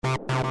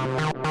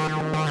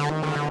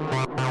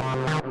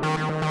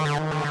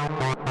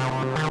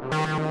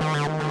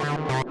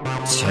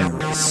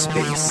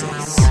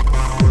TerraSpaces.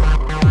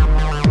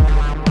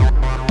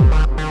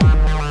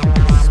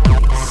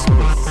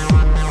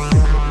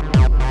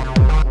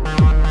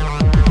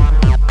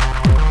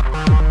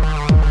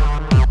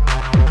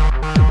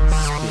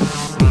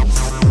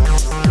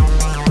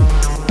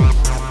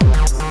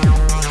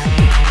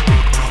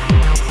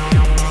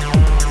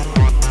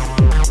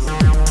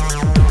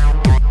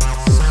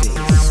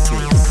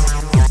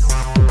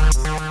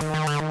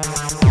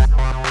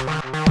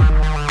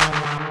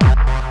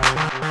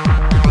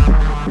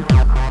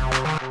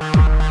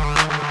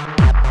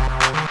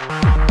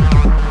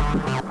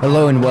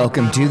 Hello and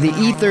welcome to The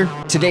Ether.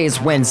 Today is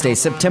Wednesday,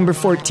 September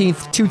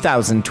 14th,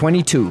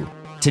 2022.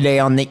 Today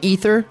on The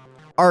Ether,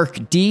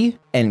 ARKD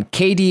and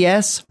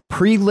KDS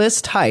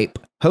pre-list hype,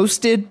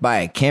 hosted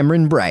by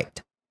Cameron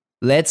Bright.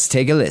 Let's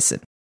take a listen.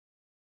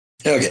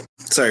 Okay,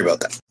 sorry about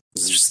that. I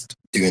was just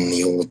doing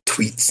the old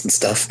tweets and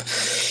stuff.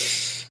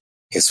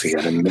 Guess we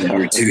got a minute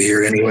or two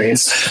here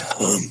anyways.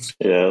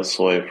 Yeah, let's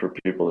wait for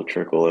people to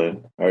trickle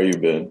in. How you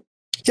been?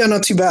 Yeah,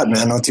 not too bad,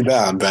 man. Not too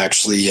bad. But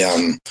actually,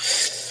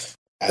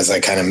 as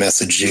I kind of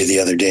messaged you the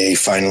other day,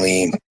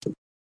 finally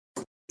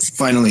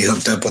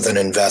hooked up with an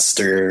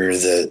investor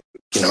that,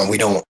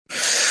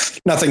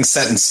 nothing's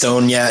set in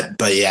stone yet,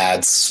 but yeah,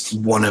 it's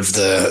one of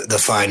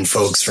the fine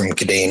folks from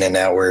Kadena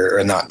now,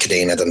 or not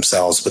Kadena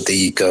themselves, but the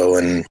Eco,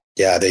 and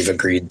yeah, they've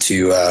agreed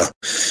to,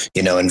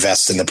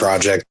 invest in the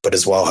project, but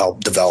as well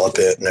help develop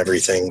it and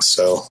everything.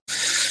 So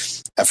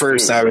at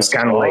first I was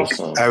kind of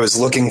awesome. I was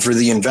looking for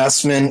the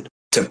investment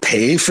to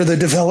pay for the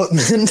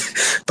development,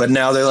 but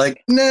now they're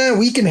like, nah,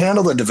 we can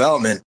handle the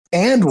development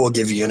and we'll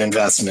give you an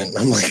investment.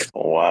 I'm like,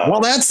 wow, well,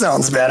 that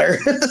sounds better.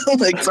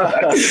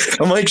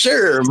 I'm like,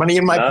 sure, money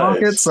in my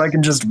pocket so I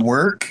can just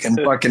work and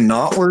fucking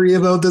not worry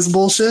about this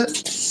bullshit.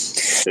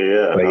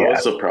 Yeah, that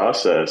was the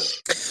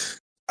process.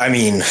 I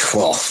mean,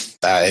 well,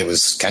 it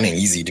was kind of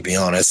easy, to be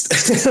honest.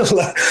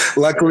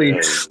 Luckily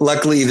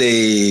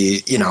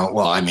they,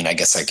 I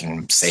guess I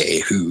can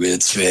say who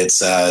it's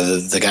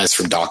the guys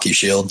from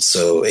DocuShield.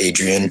 So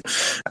Adrian,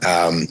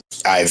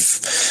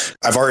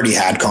 I've already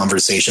had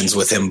conversations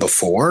with him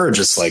before,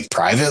 just like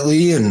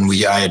privately. And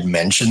I had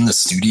mentioned the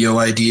studio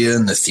idea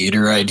and the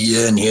theater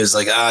idea. And he was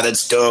like,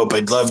 that's dope.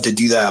 I'd love to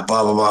do that,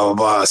 blah, blah, blah, blah,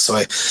 blah. So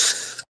I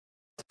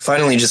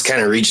finally just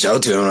kind of reached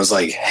out to him and I was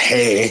like,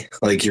 hey,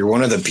 like, you're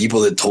one of the people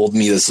that told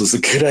me this was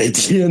a good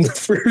idea in the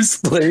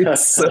first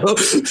place.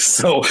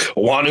 So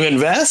want to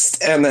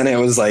invest? And then it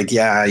was like,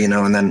 yeah,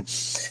 and then,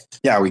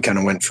 yeah, we kind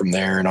of went from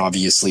there, and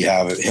obviously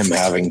him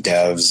having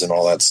devs and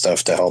all that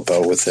stuff to help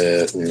out with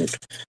it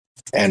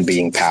and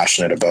being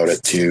passionate about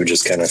it too,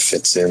 just kind of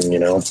fits in,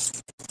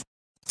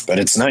 but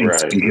it's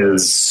nice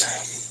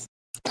because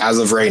as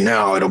of right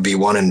now, it'll be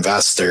one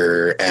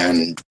investor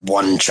and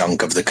one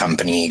chunk of the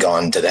company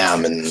gone to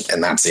them, and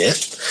that's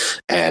it.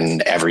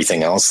 And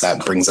everything else,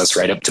 that brings us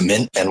right up to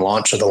mint and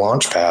launch of the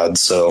launch pad.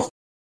 So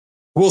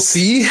we'll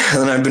see.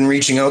 And I've been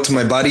reaching out to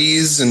my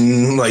buddies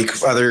and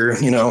like other,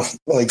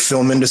 like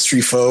film industry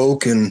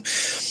folk, and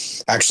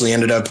actually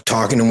ended up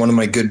talking to one of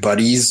my good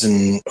buddies,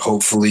 and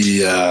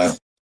hopefully,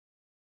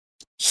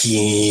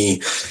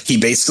 he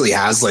basically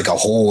has like a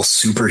whole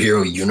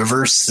superhero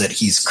universe that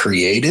he's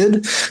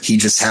created. He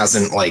just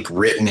hasn't like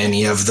written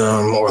any of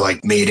them or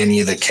like made any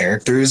of the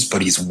characters,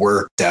 but he's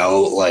worked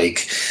out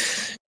like,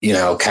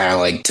 kind of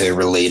like to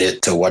relate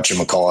it to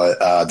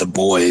whatchamacallit, The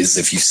Boys,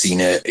 if you've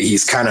seen it.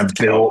 He's kind of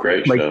built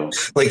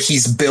like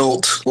he's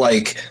built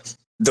like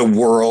the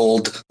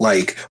world,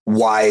 like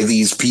why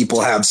these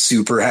people have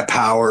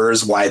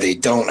superpowers, why they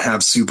don't have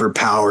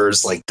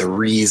superpowers, like the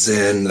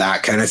reason,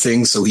 that kind of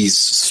thing. So he's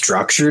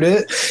structured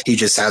it. He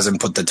just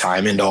hasn't put the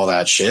time into all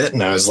that shit.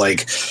 And I was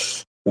like,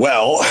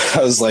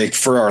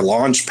 for our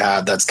launch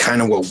pad, that's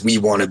kind of what we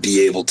want to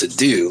be able to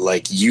do.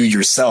 Like, you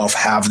yourself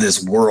have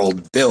this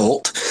world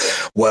built.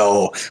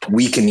 Well,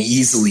 we can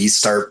easily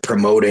start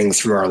promoting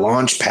through our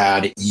launch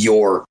pad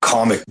your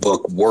comic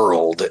book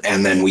world.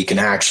 And then we can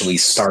actually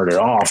start it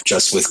off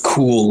just with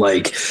cool,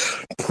 like,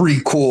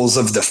 prequels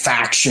of the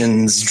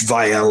factions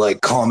via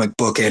like comic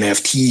book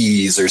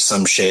NFTs or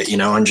some shit,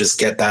 and just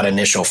get that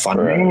initial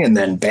funding. Right. And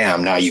then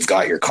bam, now you've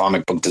got your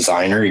comic book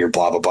designer, your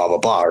blah, blah, blah, blah,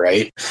 blah,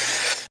 right?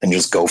 And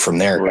just go from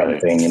there, kind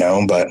of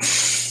thing, but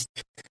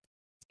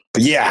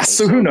yeah,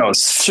 so who knows?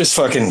 It's just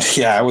fucking,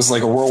 yeah, it was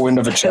like a whirlwind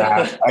of a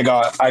chat. I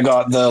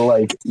got the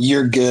like,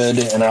 you're good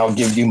and I'll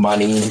give you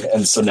money.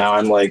 And so now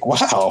I'm like,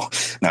 wow,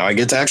 now I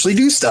get to actually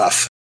do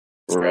stuff.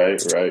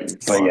 Right.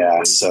 But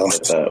yeah, so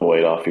get that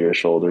weight off your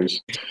shoulders.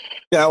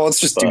 Yeah, well, let's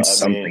just do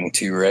something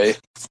too, right?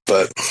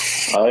 But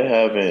I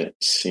haven't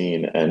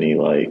seen any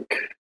like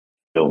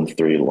Film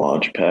 3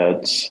 launch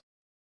pads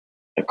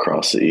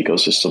across the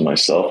ecosystem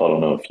myself. I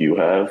don't know if you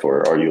have,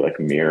 or are you like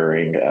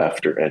mirroring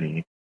after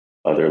any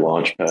other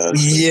launch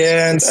pads.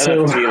 Yeah, and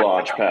so NFT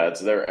launch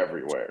pads, they're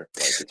everywhere. Like,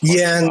 it's hard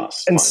yeah, to not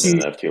and find see, an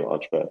NFT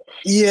launch pad.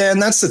 yeah,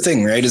 and that's the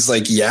thing, right? Is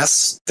like,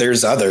 yes,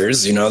 there's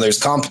others, there's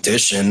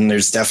competition.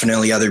 There's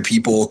definitely other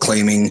people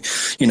claiming,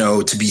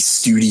 to be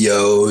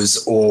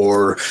studios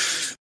or,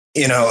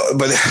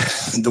 but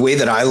the way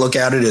that I look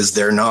at it is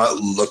they're not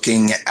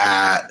looking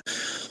at,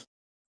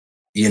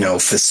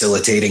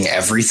 facilitating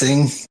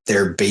everything.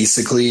 They're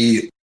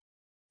basically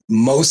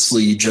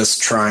mostly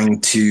just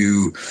trying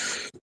to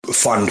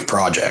fund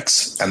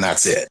projects, and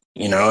that's it.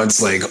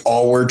 It's like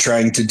all we're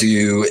trying to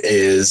do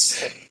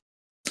is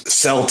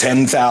sell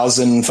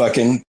 10,000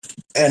 fucking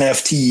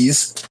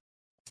NFTs.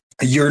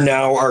 You're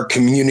now our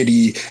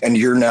community and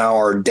you're now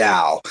our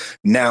DAO.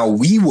 Now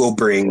we will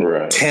bring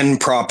 10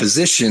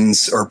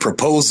 propositions or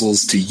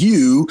proposals to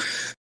you.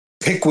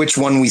 Pick which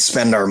one we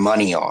spend our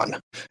money on.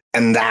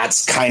 And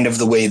that's kind of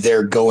the way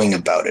they're going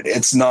about it.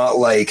 It's not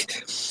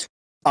like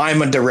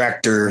I'm a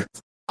director,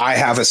 I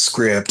have a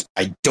script,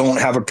 I don't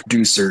have a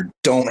producer,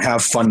 don't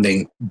have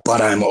funding, but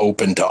I'm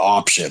open to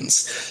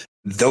options.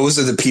 Those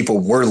are the people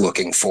we're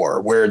looking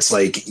for, where it's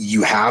like,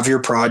 you have your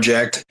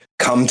project,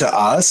 come to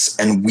us,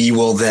 and we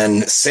will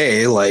then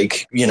say,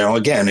 like,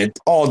 again, it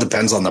all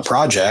depends on the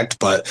project.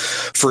 But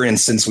for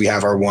instance, we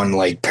have our one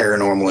like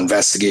paranormal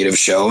investigative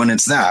show, and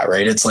it's that,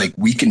 right? It's like,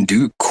 we can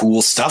do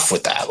cool stuff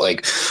with that.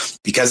 Like,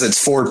 because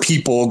it's 4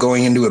 people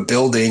going into a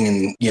building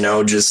and,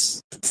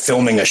 just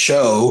filming a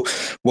show.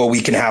 Well, we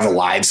can have a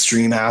live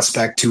stream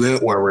aspect to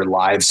it where we're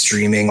live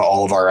streaming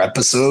all of our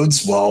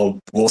episodes. Well,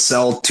 we'll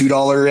sell $2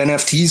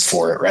 NFTs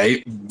for it,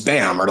 right?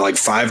 Bam. Or like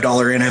 $5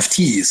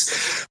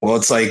 NFTs. Well,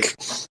 it's like,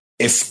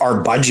 if our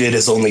budget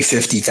is only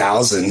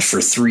 $50,000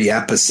 for 3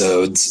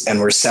 episodes and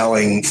we're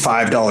selling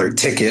 $5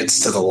 tickets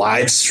to the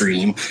live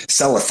stream,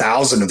 sell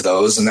 1,000 of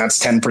those, and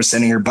that's 10%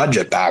 of your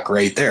budget back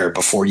right there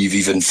before you've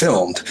even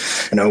filmed.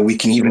 We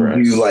can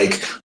even do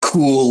like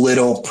cool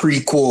little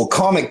prequel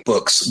comic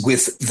books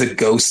with the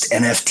ghost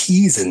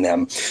NFTs in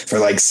them. For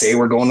like, say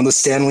we're going to the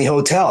Stanley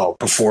Hotel.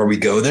 Before we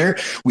go there,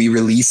 we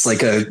release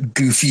like a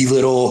goofy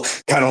little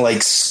kind of like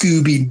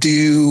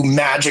Scooby-Doo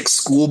Magic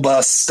School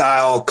Bus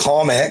style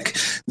comic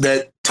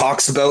that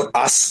talks about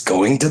us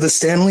going to the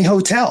Stanley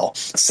Hotel.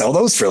 Sell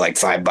those for like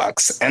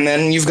 $5. And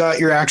then you've got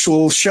your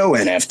actual show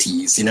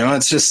NFTs.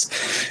 It's just,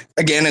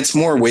 again, it's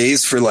more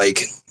ways for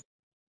like,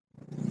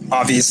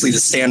 obviously the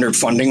standard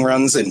funding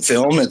runs in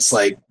film. It's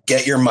like,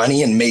 get your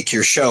money and make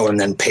your show and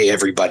then pay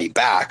everybody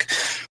back.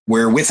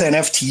 Where with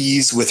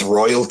NFTs, with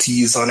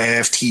royalties on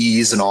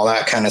NFTs and all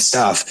that kind of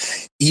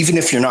stuff, even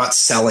if you're not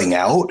selling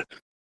out,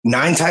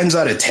 9 times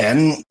out of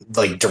 10,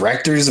 like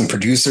directors and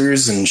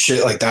producers and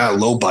shit like that,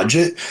 low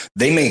budget,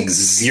 they make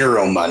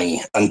zero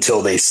money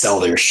until they sell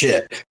their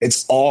shit.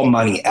 It's all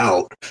money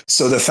out.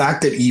 So the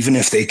fact that even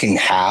if they can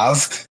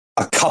have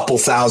a couple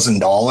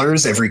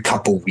 $1,000s every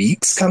couple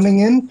weeks coming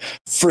in,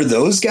 for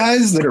those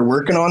guys that are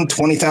working on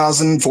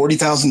 $20,000,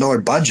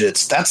 $40,000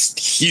 budgets,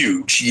 that's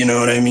huge. You know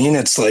what I mean?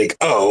 It's like,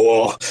 oh,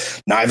 well,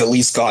 now I've at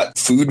least got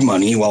food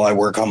money while I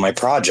work on my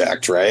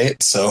project,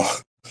 right? So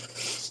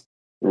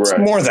it's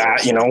more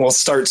that, we'll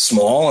start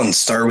small and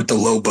start with the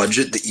low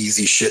budget, the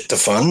easy shit to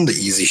fund, the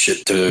easy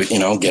shit to,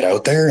 get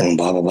out there and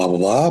blah, blah, blah, blah,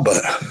 blah.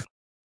 But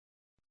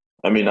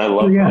I mean, I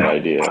love that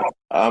idea.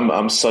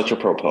 I'm such a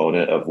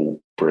proponent of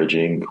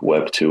bridging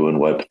Web 2 and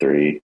Web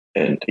 3.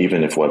 And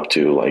even if Web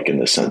 2, like in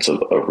the sense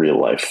of a real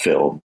life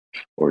film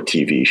or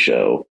TV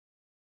show,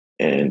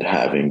 and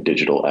having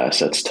digital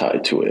assets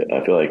tied to it,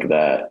 I feel like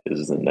that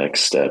is the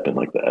next step in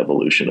like the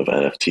evolution of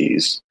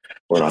NFTs.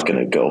 We're not going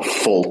to go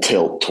full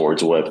tilt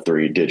towards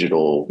Web3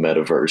 digital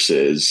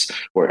metaverses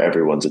where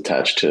everyone's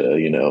attached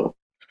to,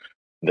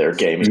 their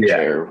gaming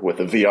chair with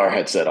a VR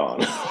headset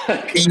on.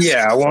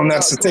 Yeah, well, and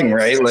that's the thing,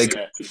 right? Like,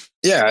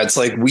 yeah, it's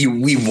like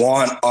we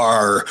want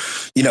our,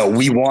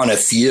 we want a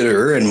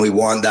theater and we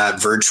want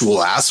that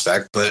virtual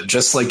aspect, but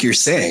just like you're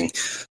saying,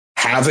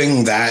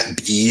 having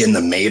that be in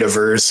the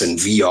metaverse and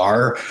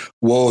VR,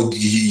 well,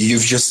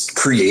 you've just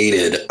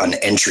created an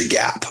entry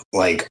gap.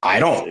 Like,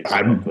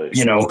 I'm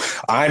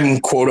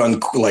quote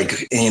unquote,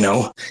 like,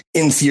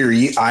 in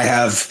theory, I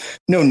have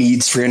no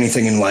needs for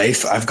anything in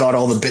life. I've got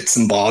all the bits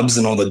and bobs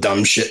and all the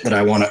dumb shit that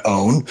I want to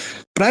own,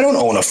 but I don't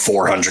own a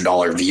 $400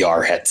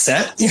 VR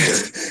headset.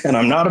 And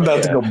I'm not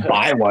about to go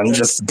buy one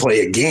just to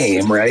play a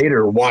game, right?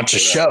 Or watch a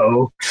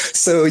show.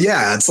 So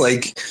yeah, it's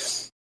like,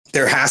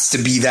 there has to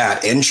be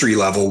that entry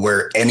level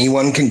where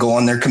anyone can go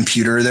on their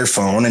computer or their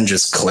phone and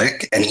just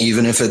click. And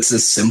even if it's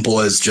as simple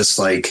as just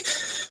like,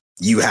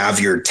 you have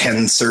your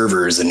 10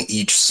 servers and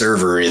each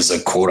server is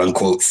a quote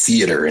unquote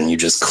theater, and you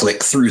just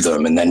click through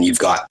them. And then you've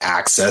got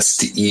access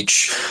to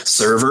each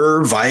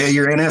server via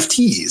your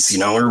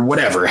NFTs, or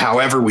whatever,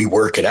 however we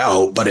work it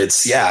out. But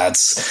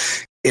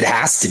it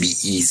has to be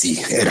easy.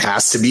 It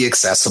has to be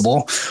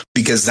accessible,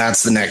 because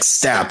that's the next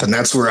step. And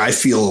that's where I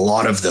feel a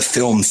lot of the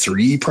Film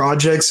 3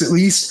 projects, at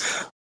least,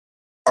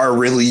 are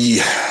really,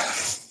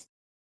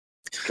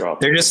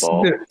 they're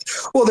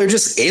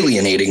just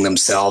alienating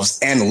themselves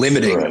and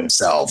limiting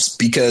themselves,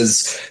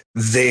 because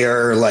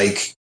they're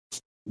like,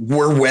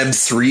 we're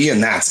Web3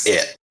 and that's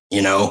it.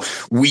 You know,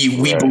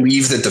 we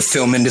believe that the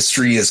film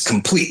industry is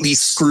completely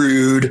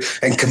screwed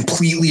and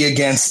completely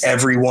against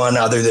everyone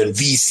other than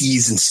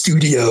VCs and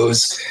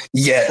studios.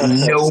 Yet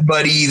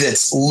nobody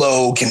that's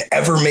low can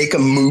ever make a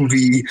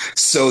movie.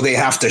 So they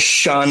have to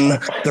shun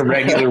the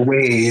regular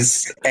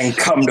ways and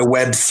come to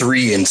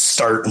Web3 and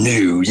start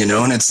new, you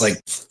know? And it's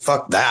like,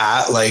 fuck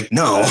that. Like,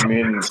 no, I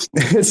mean,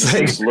 it's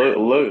like,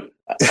 look.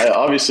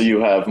 Obviously, you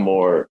have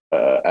more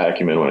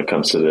acumen when it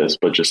comes to this,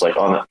 but just like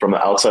from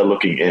the outside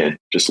looking in,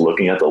 just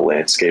looking at the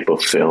landscape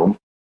of film,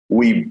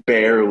 we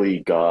barely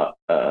got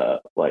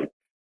like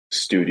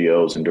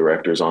studios and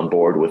directors on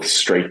board with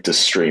straight to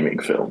streaming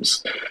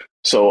films.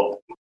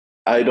 So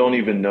I don't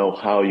even know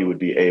how you would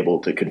be able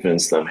to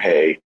convince them,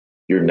 hey,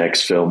 your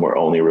next film we're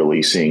only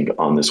releasing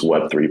on this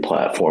Web3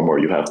 platform, or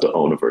you have to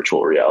own a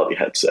virtual reality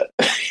headset.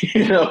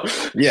 You know?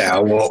 Yeah,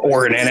 well,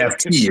 or an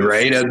NFT,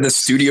 right? The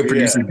studio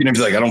producer is going to be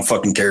like, I don't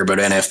fucking care about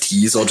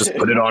NFTs. I'll just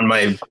put it on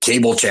my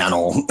cable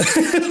channel.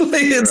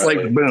 It's like,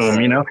 boom,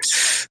 you know?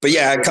 But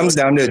yeah, it comes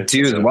down to it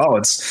too as well.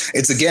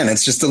 It's again,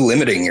 it's just the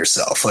limiting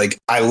yourself. Like,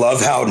 I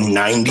love how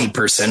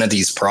 90% of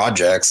these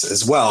projects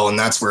as well, and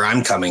that's where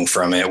I'm coming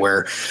from it,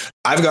 where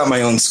I've got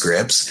my own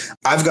scripts.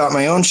 I've got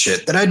my own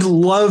shit that I'd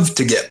love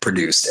to get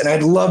produced and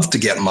I'd love to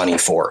get money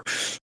for.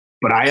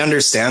 But I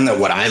understand that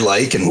what I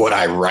like and what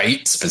I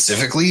write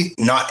specifically,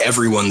 not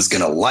everyone's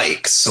going to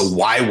like. So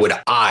why would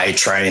I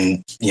try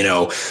and, you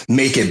know,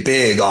 make it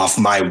big off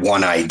my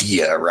one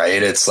idea,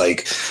 right? It's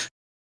like,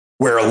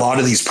 where a lot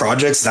of these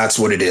projects, that's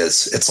what it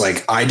is. It's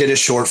like, I did a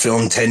short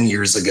film 10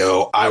 years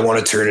ago. I want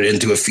to turn it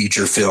into a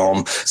feature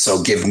film.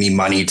 So give me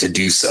money to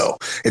do so.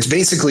 It's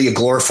basically a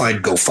glorified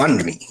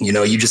GoFundMe. You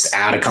know, you just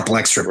add a couple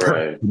extra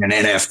per an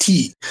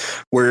NFT.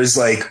 Whereas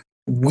like,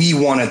 we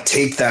want to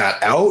take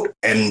that out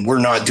and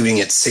we're not doing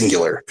it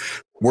singular.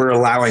 We're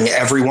allowing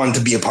everyone to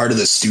be a part of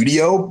the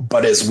studio,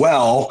 but as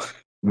well,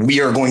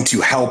 we are going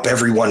to help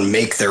everyone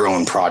make their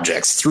own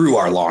projects through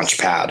our launch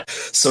pad.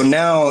 So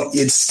now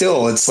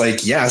it's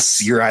like,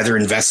 yes, you're either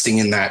investing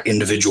in that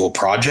individual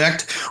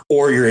project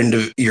or you're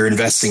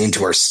investing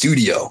into our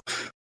studio.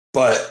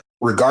 But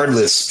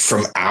regardless,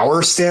 from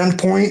our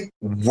standpoint,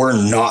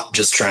 we're not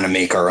just trying to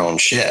make our own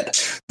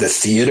shit. The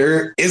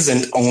theater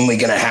isn't only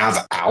going to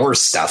have our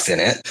stuff in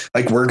it.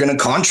 Like, we're going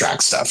to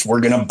contract stuff. We're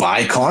going to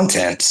buy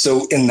content.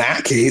 So in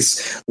that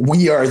case,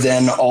 we are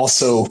then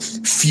also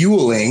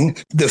fueling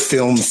the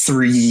Film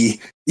 3,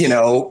 you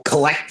know,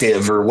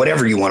 collective or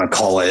whatever you want to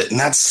call it. And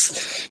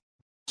that's,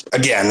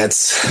 again,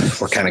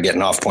 we're kind of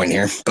getting off point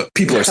here, but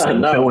people are still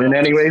going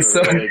anyway.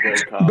 So,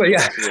 but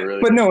yeah,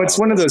 but no, it's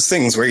one of those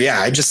things where, yeah,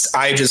 I just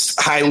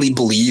highly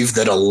believe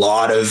that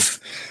all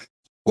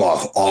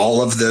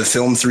of the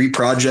Film 3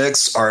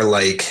 projects are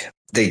like,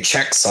 they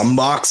check some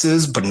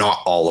boxes, but not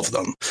all of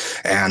them.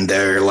 And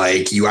they're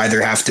like, you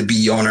either have to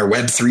be on our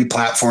Web3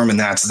 platform and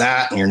that's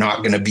that, and you're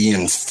not going to be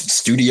in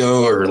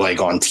studio or like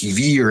on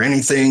TV or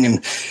anything.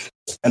 And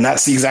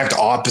that's the exact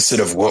opposite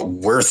of what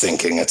we're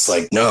thinking. It's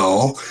like,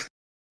 no,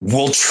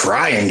 we'll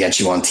try and get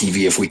you on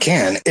TV if we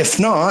can. If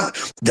not,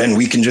 then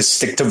we can just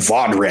stick to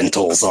VOD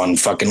rentals on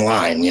fucking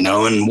line, you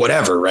know, and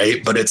whatever,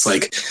 right? But it's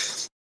like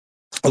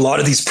a lot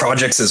of these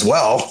projects as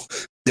well,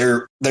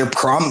 their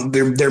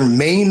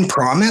main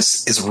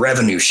promise is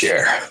revenue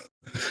share,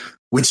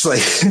 which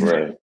like,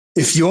 right.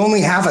 If you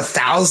only have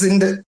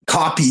 1,000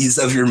 copies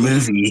of your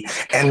movie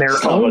and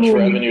they're only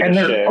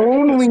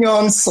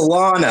on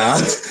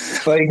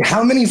Solana, like,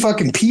 how many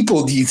fucking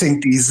people do you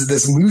think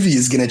this movie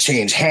is going to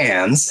change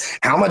hands?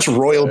 How much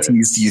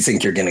royalties do you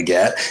think you're going to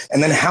get?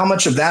 And then how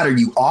much of that are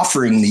you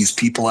offering these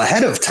people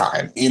ahead of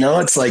time? You know,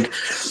 it's like,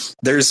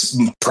 there's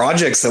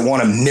projects that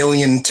want $1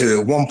 million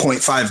to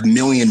 $1.5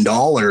 million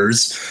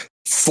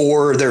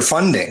for their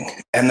funding.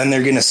 And then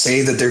they're going to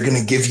say that they're going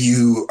to give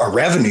you a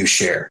revenue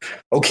share.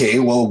 Okay,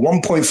 well,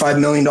 $1.5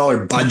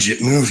 million budget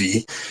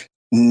movie,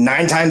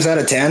 9 times out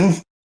of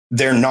 10,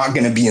 they're not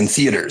going to be in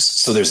theaters.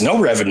 So there's no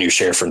revenue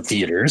share from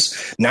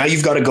theaters. Now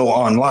you've got to go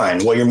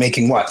online. Well, you're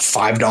making what,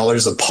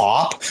 $5 a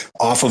pop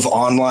off of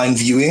online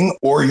viewing,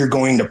 or you're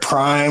going to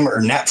Prime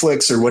or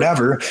Netflix or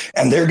whatever,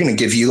 and they're going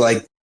to give you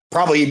like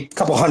probably a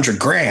couple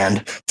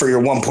 $100,000 for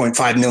your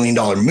 $1.5 million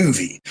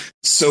movie.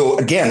 So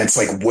again, it's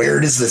like, where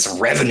does this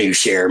revenue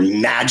share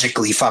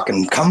magically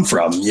fucking come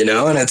from? You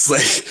know? And it's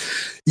like,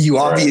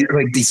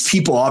 like these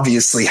people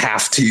obviously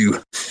have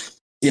to,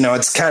 you know,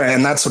 it's kind of,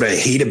 and that's what I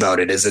hate about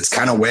it, is it's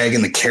kind of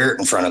wagging the carrot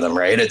in front of them,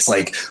 right? It's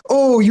like,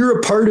 oh, you're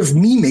a part of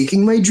me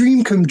making my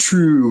dream come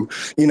true,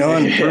 you know?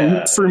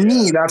 And for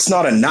me, that's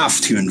not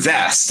enough to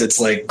invest. It's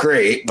like,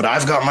 great, but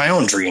I've got my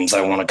own dreams I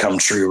want to come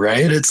true,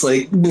 right? It's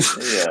like,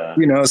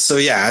 you know, so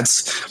yeah,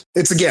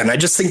 it's again, I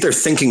just think they're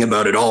thinking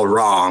about it all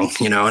wrong,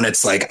 you know? And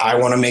it's like, I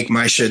want to make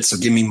my shit, so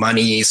give me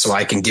money so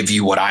I can give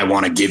you what I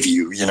want to give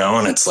you, you know?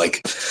 And it's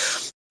like,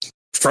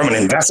 from an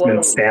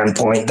investment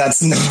standpoint,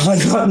 that's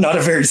not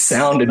a very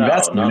sound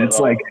investment. It's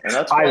like,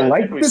 I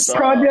like this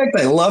project.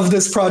 I love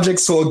this project.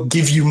 So I'll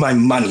give you my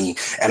money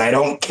and I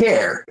don't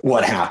care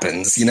what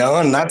happens,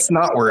 and that's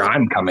not where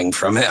I'm coming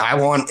from. I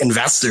want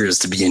investors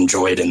to be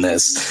enjoyed in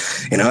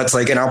this, it's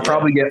like, and I'll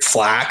probably get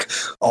flack.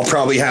 I'll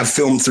probably have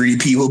Film 3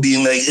 people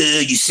being like,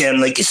 you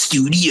sound like a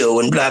studio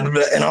and blah, blah,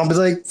 blah. And I'll be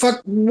like,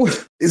 fuck,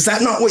 is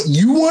that not what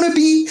you want to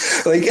be?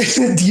 Like,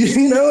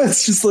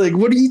 it's just like,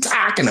 what are you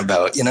talking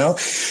about?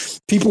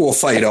 People will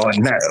fight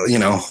on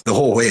that, the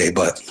whole way,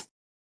 but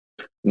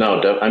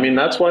no, I mean,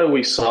 that's why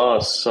we saw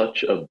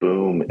such a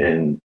boom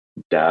in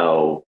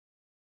DAO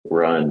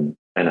run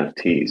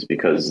NFTs,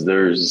 because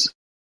there's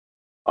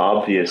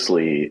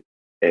obviously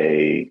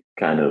a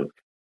kind of,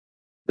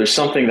 there's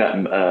something that,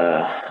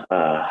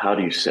 how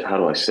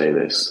do I say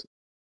this?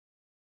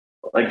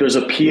 Like, there's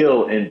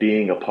appeal in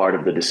being a part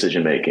of the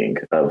decision-making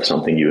of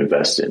something you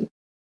invest in,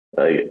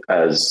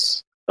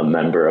 as a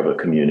member of a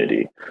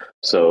community.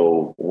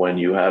 So when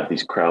you have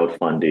these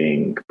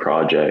crowdfunding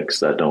projects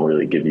that don't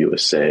really give you a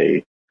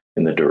say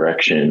in the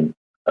direction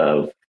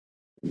of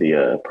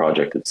the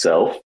project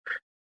itself,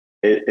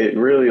 it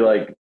really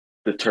like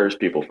deters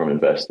people from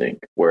investing.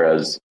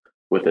 Whereas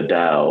with a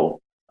DAO,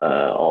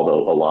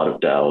 although a lot of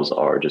DAOs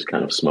are just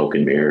kind of smoke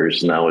and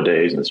mirrors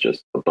nowadays, and it's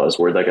just a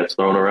buzzword that gets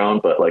thrown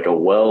around, but like a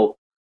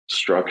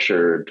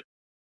well-structured,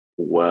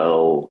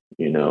 built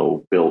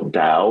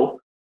DAO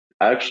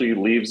actually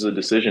leaves the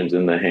decisions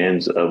in the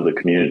hands of the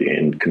community,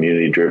 and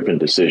community-driven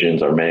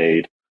decisions are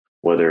made,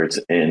 whether it's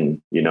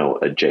in, a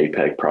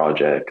JPEG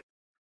project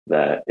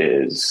that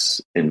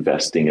is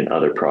investing in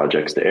other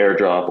projects to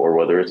airdrop, or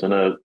whether it's in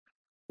a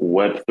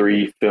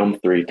Web3, Film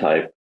 3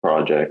 type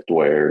project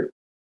where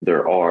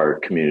there are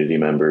community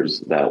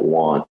members that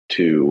want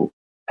to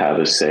have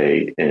a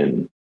say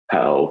in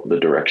how the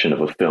direction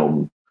of a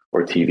film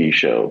or TV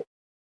show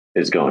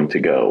is going to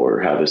go,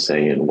 or have a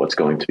say in what's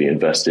going to be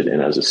invested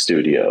in as a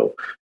studio,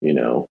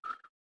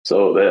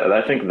 So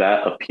I think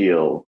that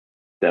appeal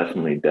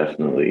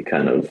definitely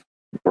kind of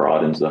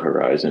broadens the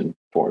horizon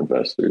for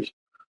investors.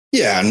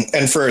 Yeah,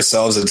 and for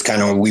ourselves, it's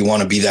kind of, we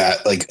want to be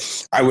that, like,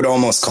 I would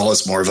almost call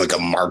us more of like a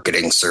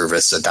marketing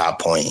service at that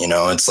point.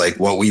 It's like,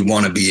 what we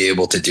want to be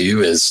able to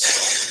do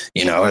is,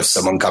 if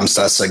someone comes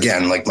to us,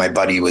 again, like my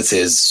buddy with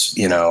his,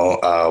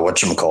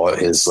 whatchamacallit,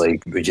 his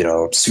like,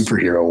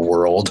 superhero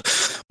world.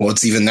 Well,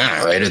 it's even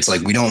that, right? It's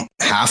like, we don't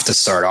have to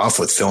start off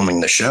with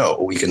filming the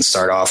show. We can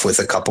start off with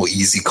a couple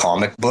easy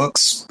comic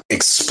books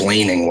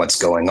explaining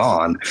what's going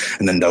on.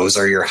 And then those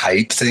are your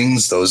hype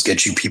things. Those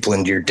get you people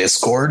into your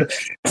Discord.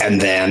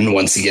 And then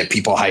once you get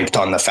people hyped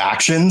on the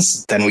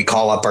factions, then we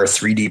call up our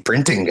 3D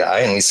printing guy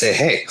and we say,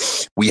 hey,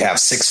 we have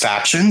 6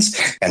 factions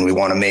and we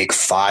want to make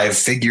 5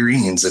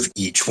 figurines of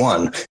each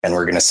one. And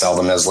we're going to sell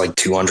them as like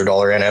 $200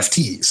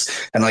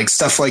 NFTs and like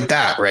stuff like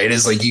that, right?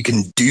 Is like, you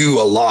can do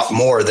a lot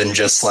more than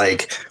just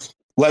like,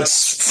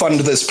 let's fund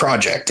this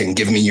project and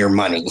give me your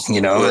money.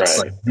 Right. It's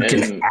like, you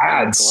can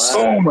add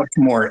so much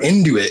more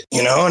into it,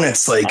 and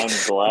it's like,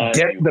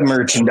 get the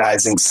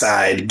merchandising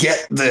side,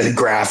 get the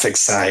graphic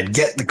side,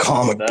 get the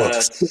comic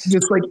books,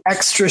 just like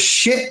extra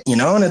shit,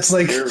 and it's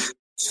like,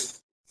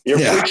 you're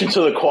preaching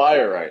to the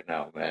choir right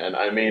now, man.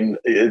 I mean,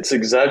 it's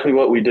exactly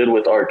what we did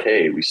with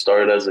ARKD. We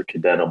started as a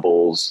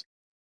Cadenables.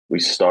 We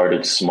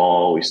started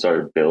small. We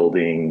started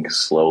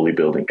slowly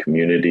building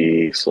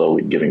community,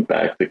 slowly giving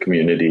back the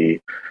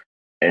community,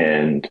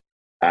 and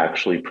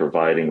actually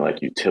providing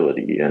like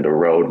utility and a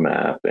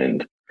roadmap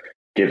and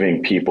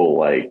giving people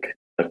like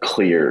a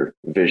clear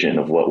vision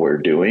of what we're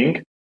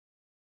doing.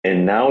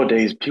 And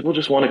nowadays, people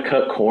just want to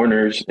cut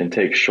corners and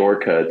take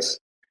shortcuts.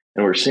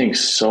 And we're seeing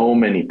so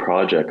many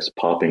projects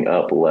popping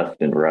up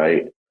left and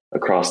right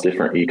across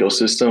different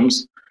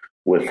ecosystems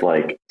with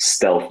like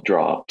stealth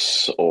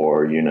drops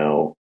or,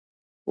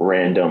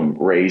 random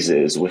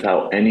raises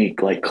without any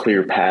like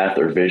clear path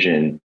or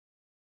vision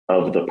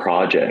of the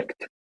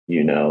project,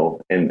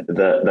 and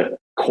the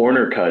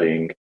corner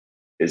cutting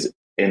is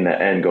in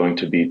the end going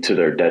to be to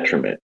their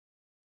detriment,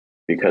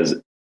 because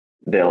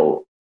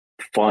they'll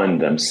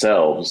fund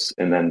themselves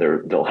and then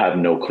they'll have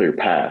no clear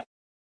path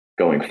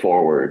going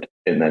forward.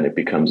 And then it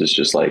becomes this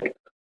just like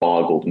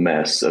boggled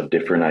mess of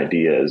different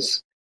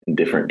ideas in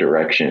different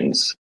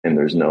directions. And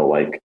there's no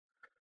like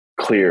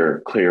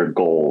clear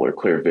goal or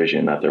clear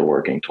vision that they're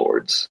working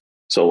towards.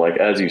 So like,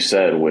 as you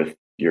said, with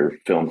your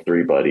Film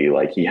 3 buddy,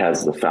 like he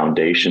has the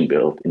foundation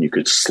built and you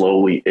could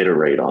slowly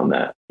iterate on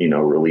that,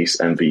 release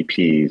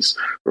MVPs,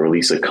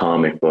 release a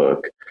comic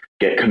book,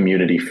 get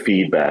community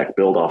feedback,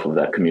 build off of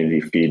that community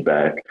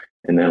feedback.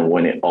 And then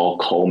when it all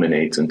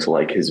culminates into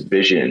like his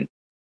vision,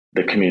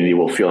 the community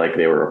will feel like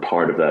they were a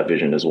part of that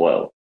vision as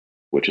well,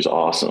 which is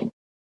awesome.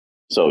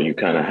 So you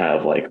kind of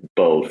have like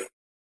both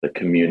the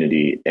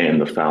community and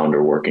the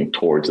founder working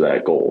towards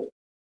that goal.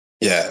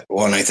 Yeah,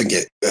 well, and I think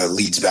it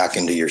leads back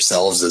into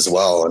yourselves as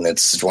well. And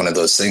it's one of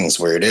those things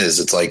where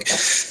it's like,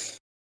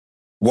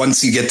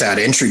 once you get that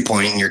entry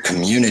point in your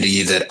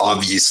community that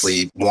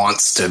obviously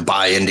wants to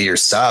buy into your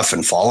stuff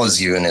and follows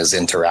you and is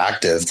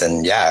interactive,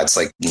 then yeah, it's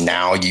like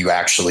now you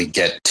actually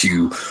get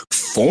to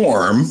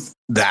form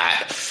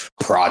that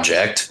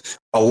project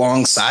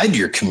alongside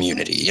your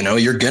community. You know,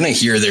 you're going to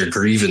hear their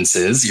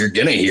grievances. You're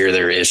going to hear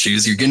their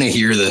issues. You're going to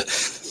hear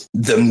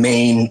the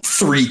main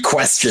 3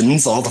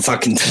 questions all the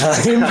fucking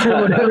time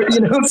or whatever, you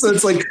know? So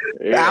it's like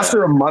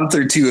after a month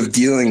or 2 of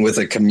dealing with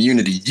a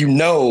community, you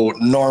know,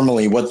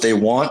 normally what they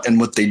want and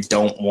what they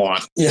don't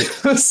want. Yeah.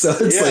 So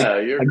it's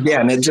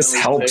again, it just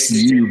helps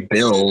you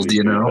build,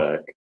 you know?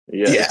 Feedback.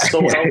 It's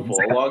so helpful.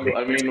 Exactly.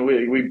 I mean,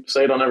 we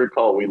say it on every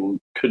call. We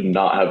could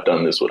not have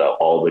done this without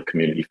all the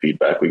community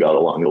feedback we got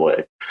along the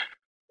way.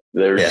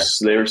 They're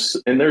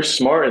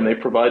smart, and they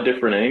provide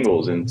different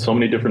angles and so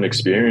many different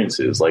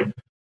experiences. Like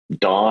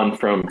Don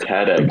from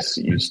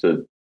KDS used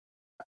to,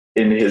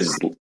 in his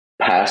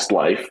past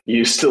life,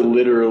 used to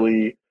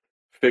literally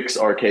fix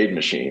arcade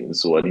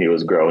machines when he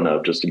was growing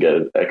up just to get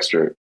an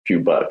extra few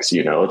bucks,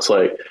 you know? It's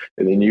like,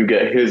 and then you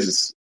get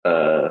his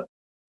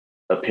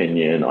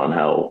opinion on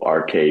how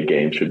arcade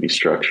games should be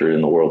structured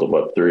in the world of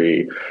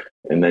Web3.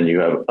 And then you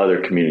have other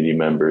community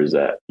members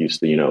that used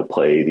to, you know,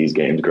 play these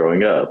games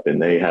growing up,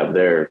 and they have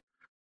their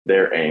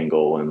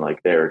angle and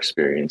like their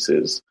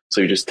experiences. So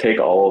you just take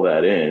all of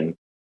that in,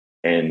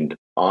 and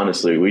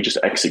honestly, we just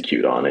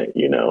execute on it,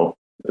 you know?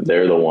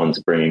 They're the ones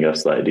bringing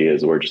us the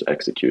ideas. We're just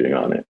executing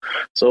on it.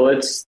 So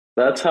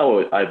that's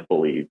how I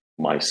believe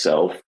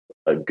myself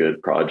a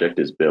good project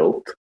is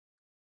built.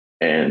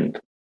 And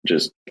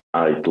just,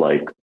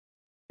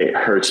 it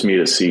hurts me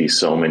to see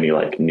so many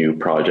like new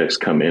projects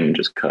come in and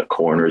just cut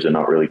corners and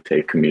not really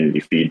take community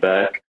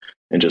feedback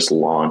and just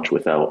launch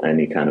without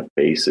any kind of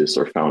basis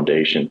or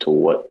foundation to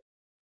what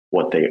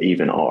they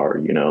even are,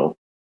 you know?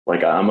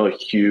 Like, I'm a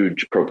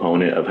huge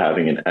proponent of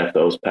having an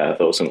ethos,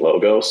 pathos, and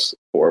logos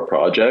for a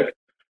project,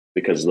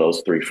 because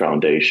those 3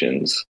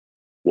 foundations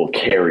will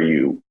carry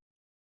you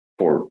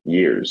for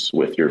years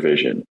with your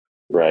vision,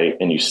 right?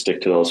 And you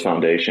stick to those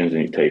foundations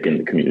and you take in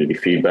the community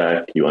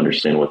feedback, you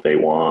understand what they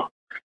want,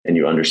 and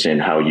you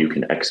understand how you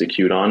can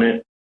execute on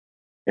it.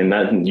 And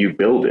then you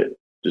build it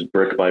just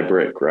brick by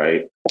brick,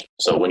 right?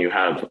 So when you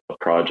have a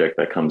project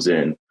that comes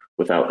in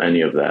without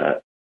any of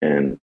that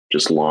and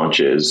just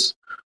launches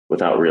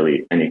without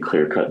really any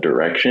clear-cut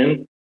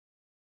direction,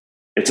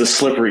 it's a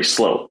slippery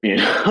slope, you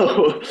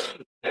know?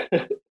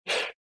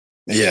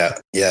 Yeah,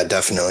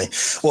 definitely.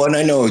 Well, and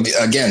I know,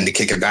 again, to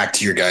kick it back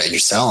to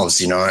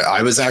yourselves, you know,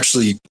 I was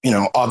actually, you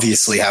know,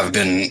 obviously have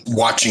been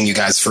watching you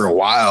guys for a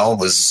while,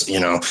 was, you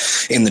know,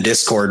 in the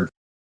Discord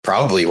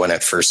probably when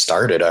it first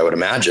started, I would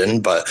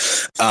imagine, but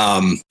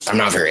I'm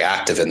not very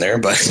active in there,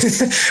 but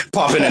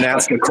pop in and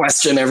ask a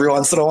question every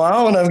once in a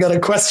while when I've got a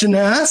question to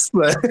ask,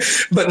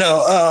 but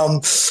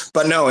no,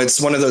 it's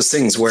one of those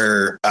things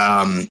where,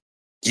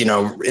 you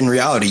know, in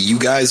reality, you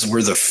guys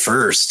were the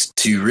first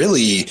to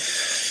really,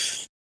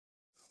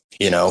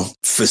 you know,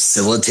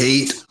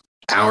 facilitate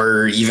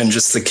our, even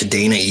just the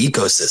Kadena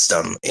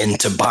ecosystem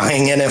into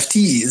buying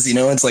NFTs. You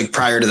know, it's like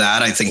prior to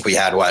that, I think we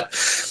had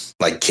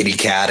like Kitty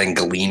Cat and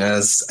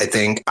Galena's. I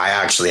think I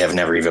actually have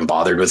never even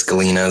bothered with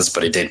Galena's,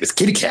 but I did with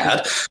Kitty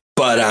Cat.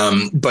 But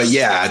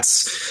yeah,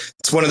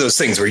 it's one of those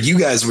things where you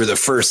guys were the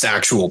first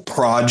actual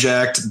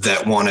project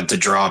that wanted to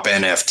drop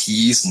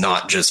NFTs,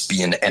 not just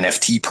be an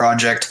NFT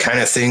project kind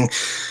of thing.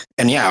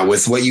 And yeah,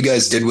 with what you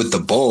guys did with the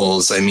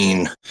Bulls, I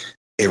mean,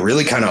 it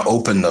really kind of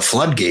opened the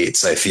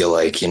floodgates, I feel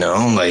like, you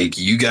know, like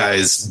you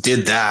guys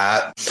did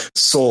that,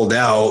 sold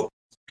out,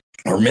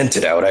 or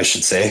minted out, I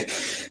should say.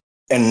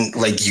 And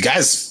like you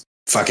guys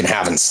fucking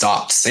haven't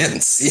stopped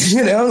since,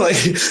 you know,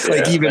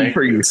 like even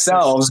for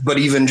yourselves, but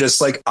even just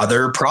like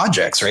other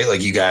projects, right?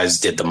 Like you guys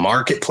did the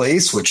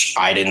marketplace, which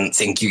I didn't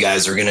think you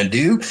guys were going to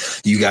do.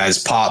 You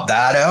guys popped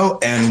that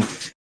out, and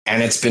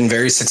it's been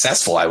very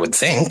successful, I would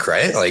think,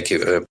 right? Like,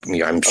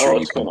 I'm sure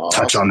you can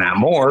touch on that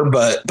more,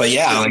 but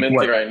yeah. Like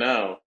minting right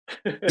now.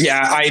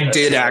 Yeah, I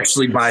did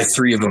actually buy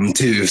 3 of them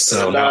too.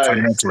 So not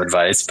financial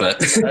advice,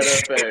 but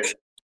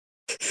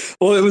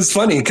well, it was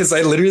funny because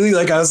I literally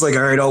I was like,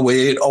 all right, I'll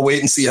wait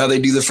and see how they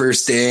do the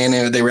first day.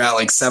 And they were at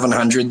like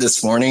 700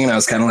 this morning. And I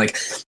was kind of like,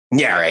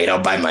 yeah, all right,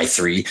 I'll buy my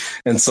 3.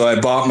 And so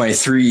I bought my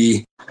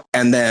 3.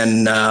 And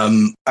then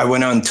I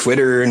went on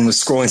Twitter and was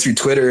scrolling through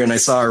Twitter, and I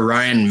saw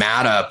Ryan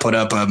Matta put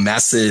up a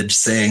message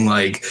saying,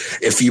 like,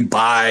 if you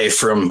buy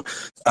from,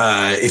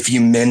 if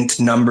you mint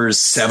numbers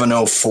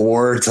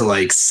 704 to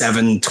like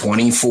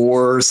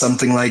 724 or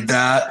something like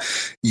that,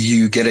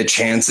 you get a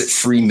chance at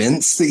free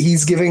mints that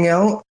he's giving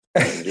out.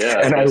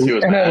 Yeah, and I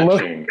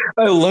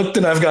looked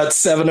and I've got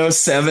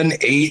 707,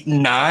 8,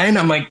 9.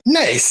 I'm like,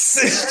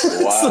 nice.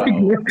 Wow.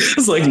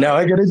 it's like now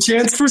I get a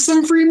chance for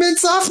some free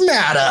mints off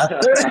Mata.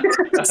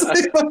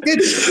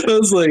 I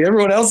was like,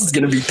 everyone else is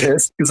gonna be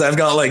pissed because I've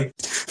got like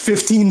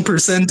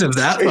 15% of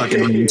that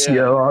fucking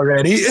ratio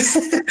already.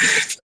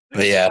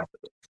 But yeah.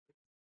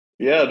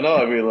 Yeah, no,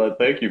 I mean,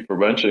 thank you for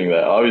mentioning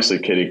that. Obviously,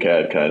 Kitty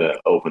Cat kind of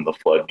opened the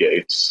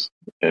floodgates,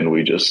 and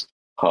we just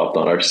hopped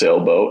on our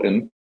sailboat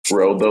and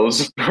rode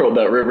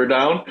that river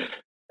down.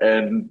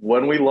 And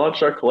when we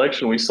launched our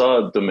collection, we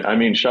saw, I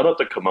mean, shout out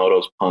to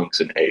Komodo's Punks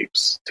and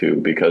Apes too,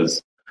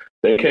 because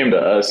they came to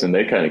us and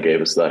they kind of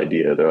gave us the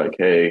idea. They're like,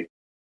 hey,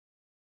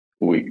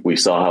 we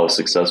saw how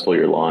successful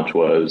your launch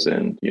was,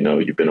 and you know,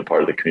 you've been a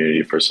part of the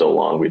community for so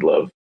long. We'd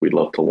love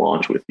to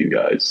launch with you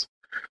guys.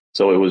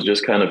 So it was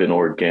just kind of an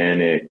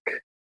organic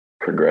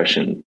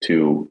progression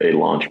to a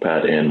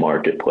launchpad and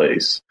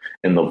marketplace.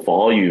 And the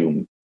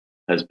volume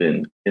has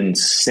been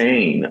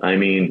insane. I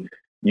mean,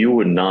 you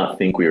would not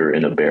think we were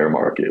in a bear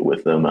market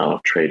with the amount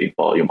of trading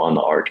volume on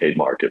the arcade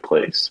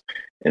marketplace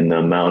and the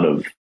amount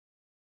of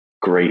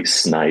great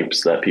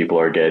snipes that people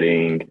are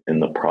getting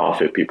and the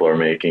profit people are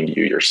making.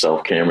 You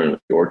yourself, Cameron,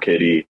 with your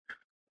kitty.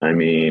 I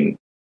mean,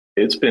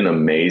 it's been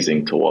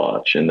amazing to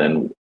watch. And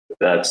then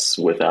that's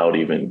without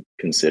even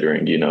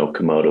considering, you know,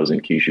 Komodo's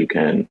and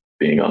Kishuken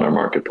being on our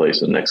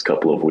marketplace in the next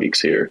couple of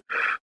weeks here.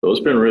 So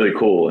it's been really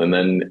cool. And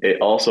then it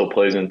also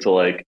plays into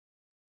like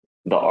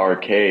the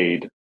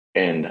arcade,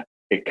 and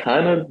it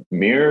kind of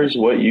mirrors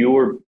what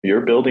you're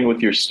building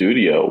with your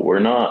studio. We're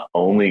not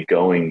only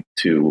going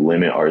to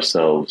limit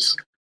ourselves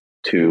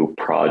to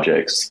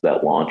projects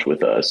that launch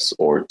with us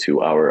or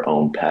to our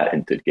own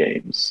patented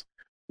games.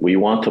 We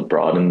want to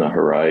broaden the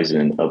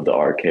horizon of the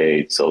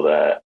arcade so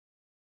that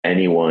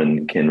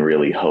anyone can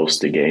really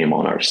host a game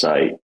on our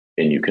site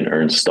and you can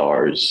earn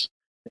stars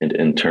and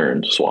in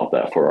turn swap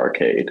that for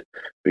arcade,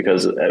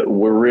 because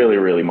we're really,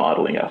 really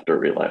modeling after a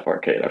real life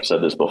arcade. I've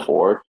said this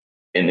before,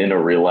 and in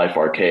a real life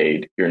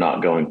arcade, you're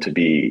not going to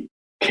be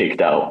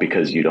kicked out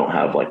because you don't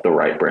have like the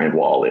right brand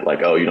wallet.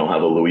 Like, oh, you don't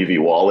have a Louis V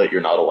wallet,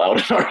 you're not allowed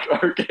in our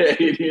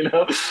arcade, you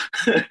know?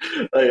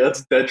 Like,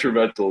 that's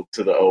detrimental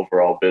to the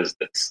overall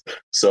business.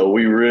 So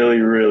we really,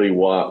 really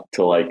want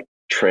to like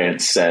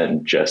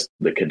transcend just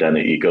the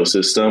Cadena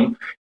ecosystem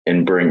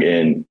and bring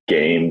in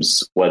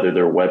games, whether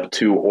they're Web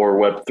 2 or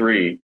Web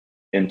 3,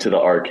 into the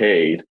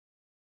arcade,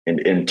 and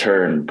in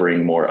turn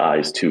bring more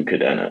eyes to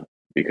Cadena,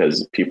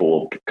 because people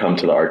will come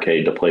to the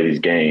arcade to play these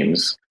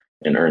games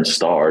and earn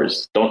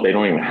stars. They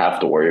don't even have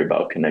to worry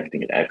about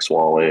connecting an X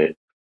wallet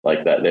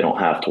like that. They don't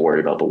have to worry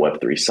about the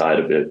Web3 side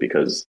of it,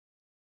 because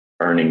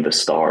earning the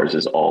stars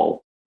is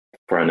all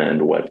front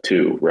end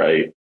Web2,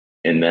 right?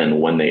 And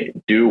then when they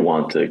do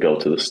want to go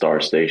to the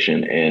Star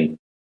Station and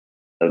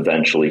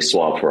eventually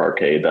swap for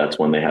arcade, that's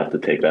when they have to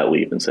take that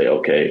leap and say,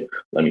 okay,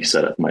 let me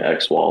set up my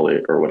X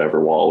wallet or whatever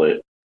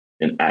wallet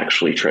and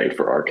actually trade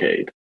for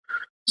arcade.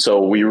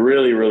 So we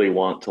really, really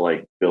want to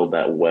like build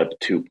that Web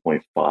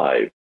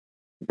 2.5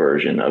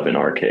 version of an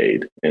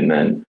arcade and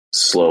then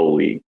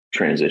slowly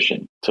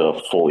transition to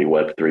a fully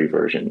Web 3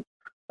 version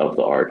of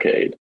the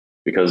arcade.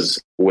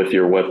 Because with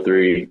your Web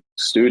 3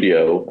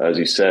 studio, as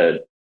you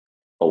said,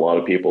 a lot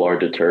of people are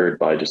deterred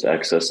by just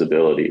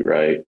accessibility,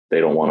 right? They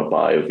don't want to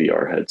buy a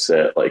VR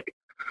headset. Like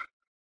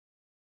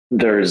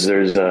there's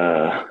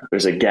a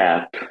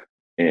gap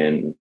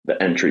in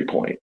the entry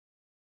point.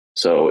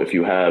 So if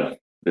you have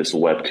this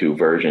Web 2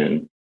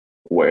 version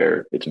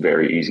where it's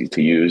very easy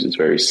to use, it's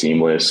very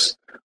seamless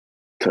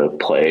to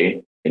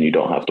play, and you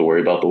don't have to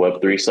worry about the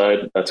Web 3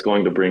 side, that's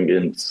going to bring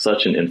in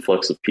such an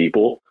influx of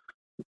people,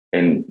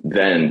 and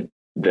then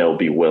they'll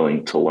be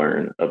willing to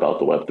learn about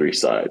the Web 3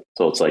 side.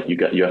 So it's like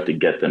you have to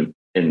get them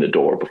in the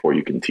door before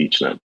you can teach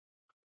them.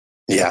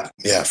 Yeah,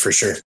 for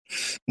sure.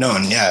 No,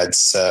 and yeah,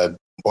 it's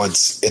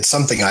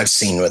something I've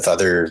seen with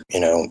other,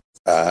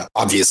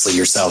 obviously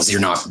yourselves,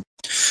 you're not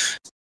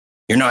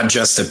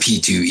just a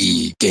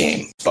P2E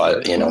game,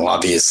 but,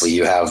 obviously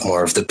you have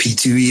more of the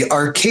P2E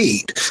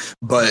arcade.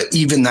 But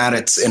even that,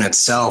 it's in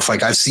itself,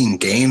 like I've seen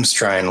games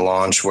try and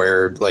launch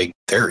where like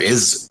there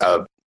is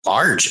a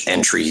large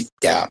entry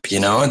gap,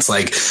 it's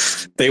like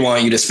they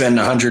want you to spend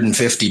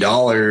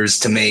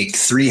 $150 to make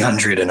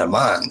 $300 in a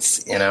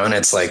month, and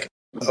it's like,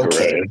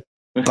 okay,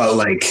 but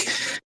like,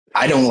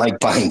 I don't like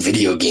buying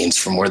video games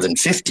for more than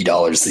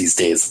 $50 these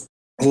days,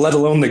 let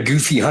alone the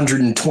goofy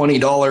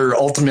 $120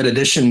 Ultimate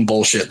Edition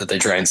bullshit that they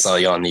try and sell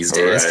you on these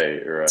days.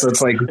 Right. So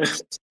it's like,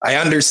 I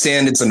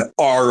understand it's an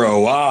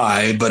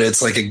ROI, but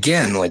it's like,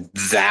 again, like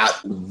that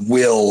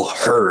will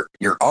hurt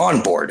your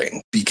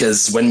onboarding,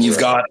 because when you've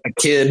got a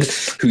kid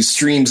who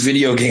streams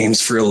video games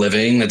for a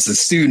living, that's a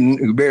student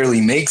who barely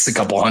makes a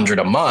couple hundred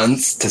a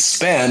month to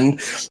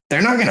spend,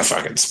 they're not going to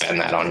fucking spend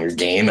that on your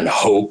game and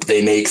hope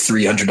they make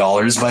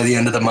 $300 by the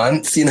end of the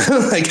month,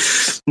 like,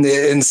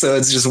 and so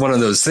it's just one of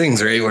those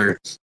things, right, where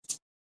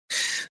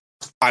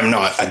I'm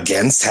not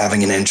against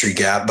having an entry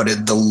gap, but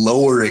the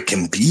lower it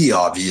can be,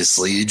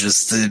 obviously,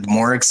 just the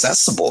more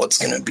accessible it's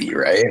going to be,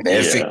 right? And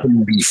if it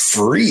can be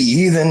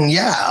free, then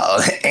yeah.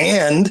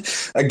 And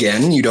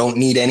again, you don't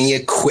need any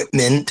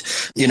equipment,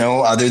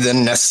 other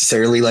than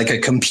necessarily like a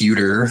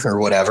computer or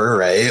whatever,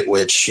 right?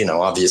 Which,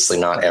 obviously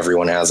not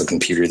everyone has a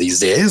computer these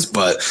days,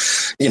 but,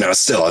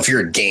 still, if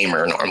you're a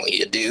gamer, normally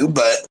you do.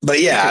 But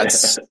yeah,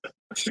 it's...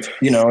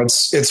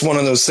 it's one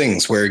of those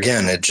things where,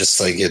 again, it just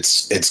like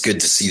it's good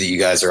to see that you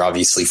guys are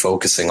obviously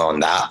focusing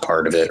on that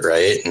part of it,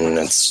 right? And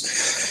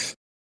it's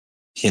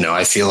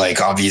I feel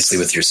like obviously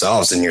with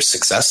yourselves and your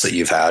success that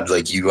you've had,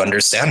 like you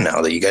understand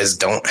now that you guys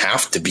don't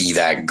have to be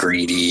that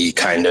greedy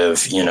kind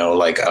of,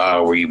 like,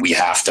 we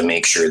have to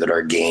make sure that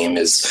our game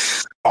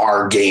is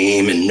our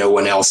game and no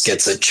one else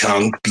gets a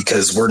chunk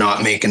because we're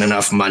not making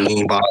enough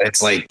money. But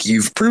it's like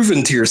you've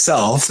proven to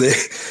yourself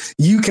that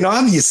you can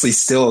obviously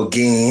still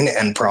gain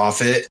and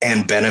profit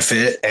and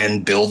benefit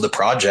and build the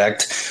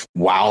project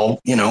while,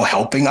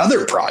 helping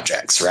other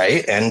projects,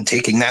 right? And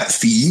taking that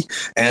fee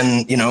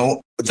and,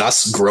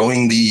 thus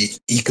growing the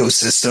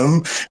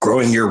ecosystem,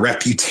 growing your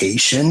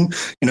reputation,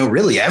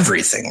 really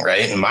everything,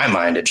 right? In my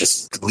mind, it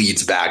just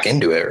leads back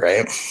into it,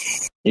 right?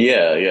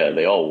 Yeah,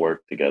 they all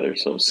work together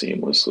so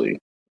seamlessly.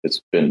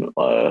 It's been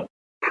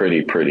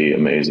pretty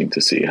amazing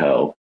to see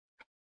how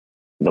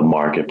the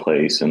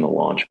marketplace and the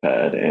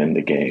launchpad and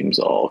the games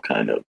all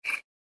kind of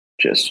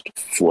just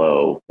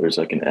flow. There's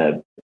like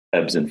an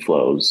ebbs and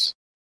flows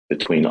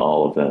between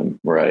all of them,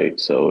 right?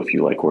 So if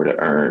you were to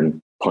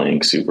earn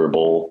playing Super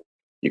Bowl,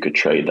 you could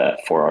trade that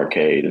for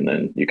arcade, and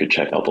then you could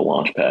check out the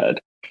launchpad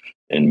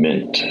and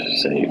mint,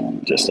 say,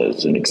 just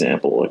as an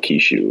example, a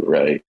Kishu,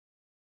 right?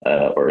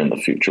 Or in the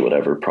future,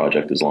 whatever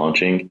project is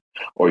launching,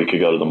 or you could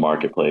go to the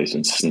marketplace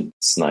and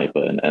snipe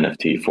an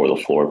NFT for the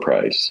floor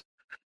price.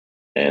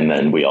 And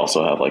then we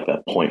also have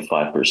that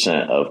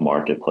 0.5% of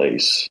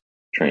marketplace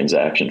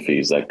transaction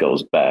fees that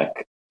goes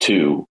back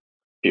to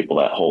people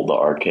that hold the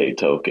arcade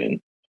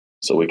token.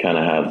 So we kind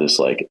of have this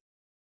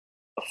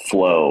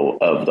flow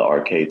of the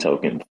arcade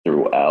token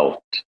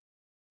throughout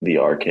the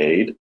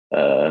arcade,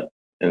 in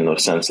the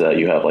sense that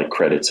you have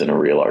credits in a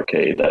real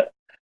arcade that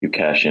you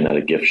cash in at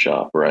a gift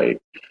shop,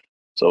 right?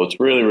 So it's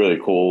really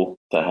cool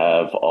to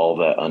have all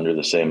that under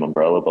the same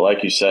umbrella. But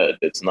like you said,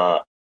 it's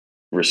not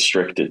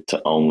restricted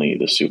to only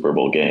the Super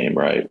Bowl game,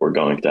 right? We're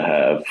going to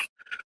have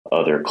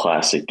other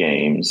classic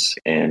games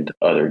and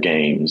other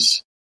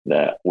games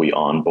that we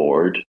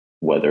onboard,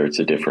 whether it's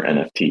a different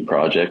NFT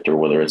project or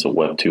whether it's a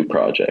Web 2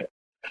 project.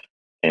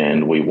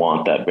 And we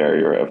want that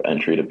barrier of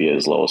entry to be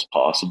as low as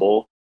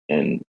possible.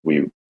 And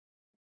we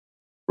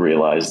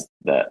realize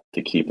that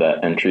to keep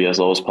that entry as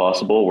low as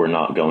possible, we're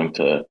not going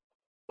to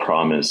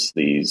promise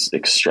these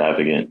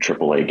extravagant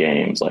AAA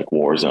games like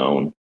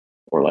Warzone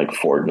or like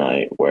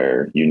Fortnite,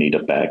 where you need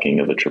a backing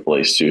of a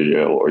AAA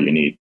studio or you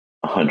need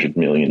 $100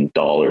 million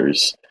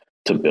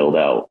to build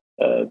out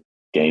a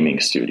gaming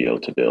studio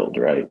to build,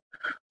 right?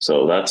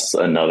 So that's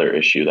another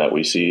issue that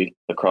we see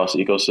across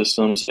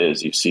ecosystems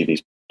is you see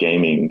these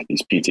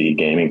PTE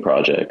gaming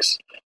projects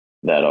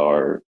that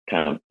are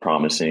kind of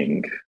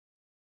promising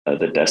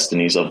the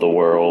Destinies of the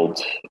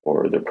world,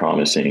 or they're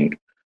promising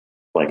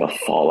a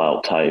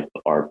Fallout type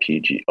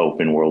RPG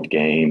open world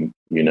game,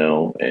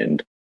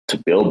 and to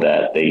build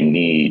that, they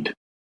need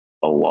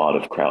a lot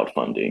of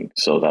crowdfunding.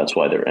 So that's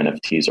why their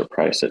NFTs are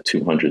priced at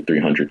 $200,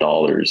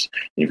 $300.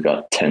 You've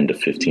got 10 to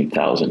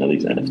 15,000 of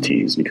these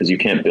NFTs because you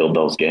can't build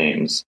those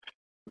games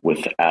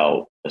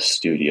without a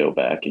studio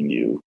backing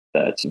you.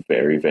 That's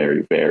very,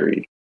 very,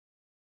 very,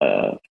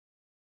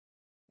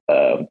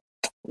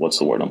 what's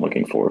the word I'm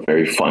looking for?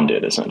 Very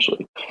funded,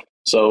 essentially.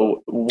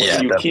 So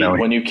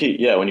when you keep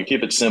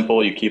it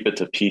simple, you keep it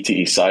to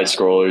PTE side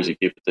scrollers, you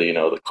keep it to,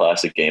 the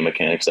classic game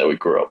mechanics that we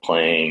grew up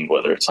playing,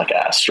 whether it's like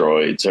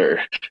Asteroids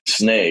or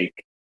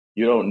Snake,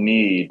 you don't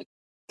need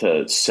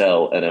to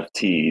sell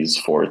NFTs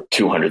for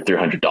 $200,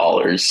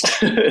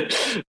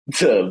 $300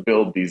 to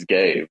build these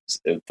games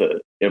and to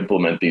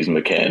implement these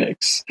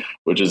mechanics,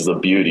 which is the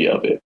beauty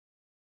of it.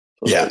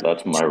 So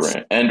that's my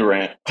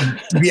rant.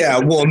 Yeah,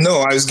 well,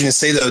 no, I was going to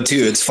say though too.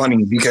 It's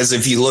funny because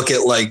if you look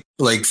at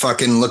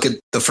look at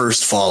the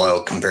first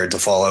Fallout compared to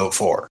Fallout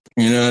 4,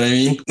 you know what I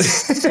mean?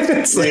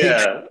 It's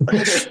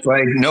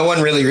no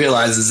one really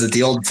realizes that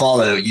the old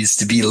Fallout used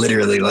to be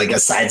literally like a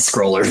side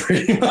scroller,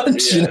 pretty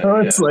much.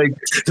 It's like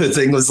the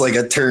thing was like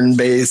a turn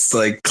based,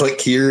 click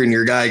here and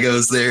your guy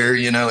goes there.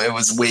 It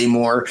was way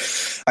more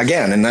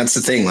again, and that's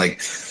the thing.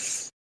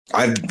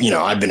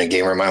 I've been a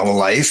gamer my whole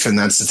life, and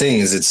that's the thing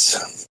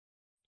is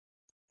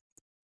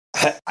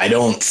I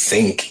don't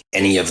think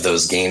any of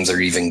those games are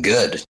even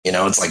good.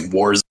 It's like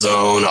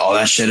Warzone, all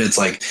that shit. It's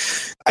like,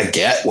 I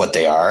get what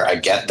they are. I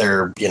get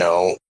their,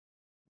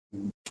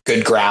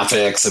 good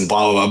graphics and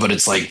blah, blah, blah. But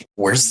it's like,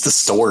 where's the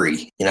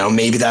story?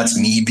 Maybe that's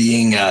me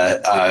being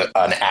an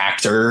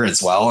actor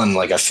as well and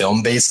a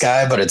film-based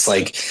guy. But it's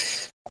like,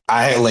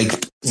 I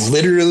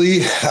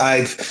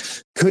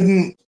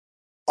couldn't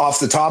off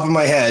the top of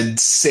my head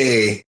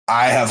say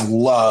I have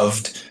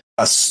loved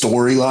a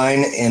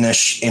storyline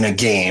in a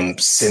game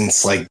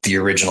since the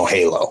original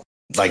Halo.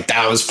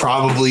 That was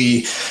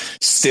probably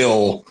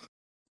still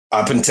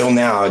up until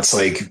now. It's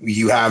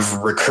you have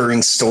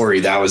recurring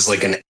story that was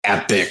an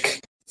epic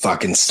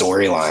fucking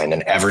storyline,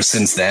 and ever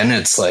since then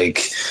it's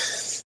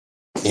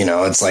You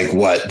know, it's like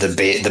what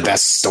the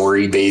best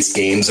story based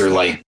games are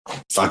like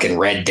fucking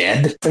Red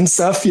Dead and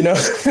stuff, you know?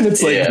 And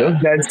it's like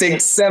those guys take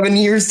 10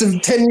 years to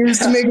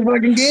make a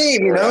fucking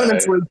game, you know? And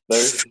it's like,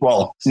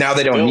 well, now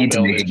they don't need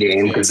to make a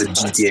game because of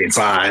GTA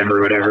 5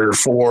 or whatever,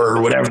 4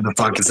 or whatever the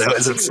fuck is that?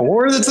 Is it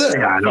 4 that's it?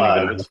 Yeah, I don't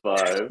even know. It's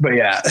 5.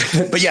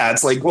 But yeah,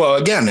 it's like, well,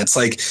 again, it's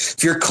like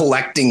if you're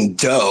collecting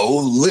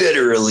dough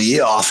literally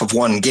off of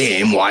one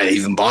game, why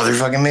even bother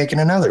fucking making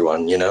another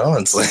one, you know?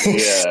 It's like,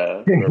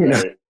 you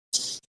know?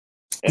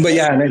 But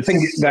yeah, and I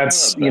think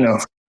that's, you know,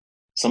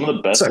 some of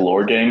the best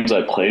lore games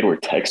I played were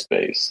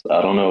text-based.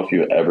 I don't know if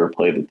you ever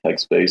played the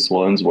text-based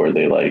ones where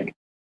they like,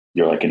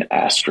 you're like an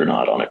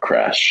astronaut on a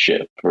crashed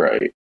ship,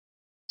 right?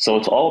 So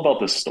it's all about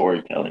the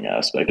storytelling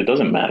aspect. It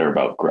doesn't matter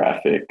about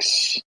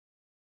graphics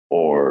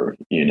or,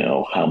 you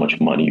know, how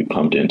much money you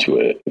pumped into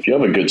it. If you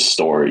have a good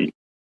story,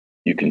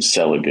 you can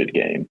sell a good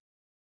game.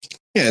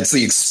 Yeah, it's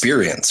the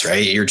experience,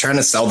 right? You're trying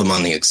to sell them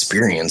on the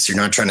experience. You're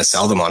not trying to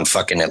sell them on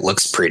fucking it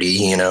looks pretty,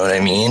 you know what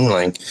I mean?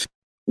 Like,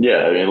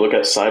 yeah, I mean, look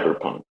at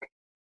Cyberpunk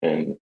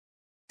and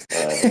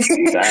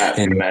that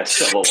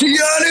mess of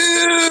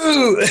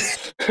Keanu!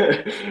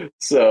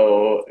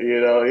 So,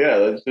 you know, yeah,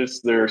 that's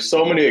just, there are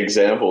so many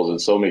examples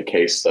and so many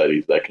case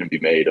studies that can be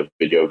made of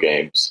video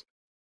games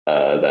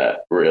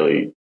that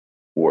really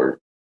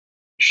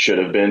should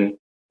have been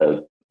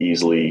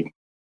easily,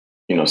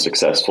 you know,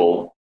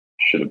 successful.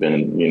 Should have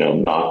been, you know,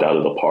 knocked out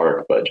of the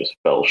park, but just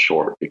fell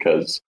short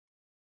because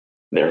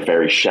they're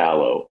very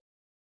shallow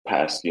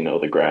past, you know,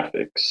 the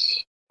graphics,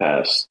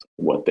 past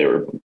what they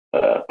were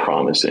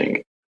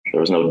promising.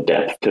 There was no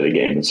depth to the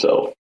game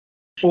itself.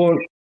 Well,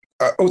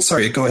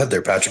 sorry, go ahead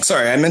there, Patrick.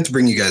 Sorry, I meant to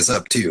bring you guys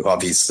up too.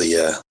 Obviously,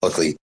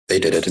 luckily they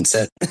did it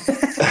instead.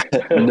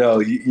 No,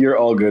 you're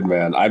all good,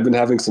 man. I've been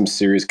having some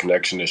serious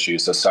connection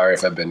issues, so sorry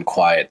if I've been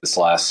quiet this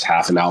last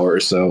half an hour or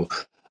so.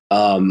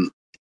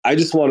 I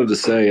just wanted to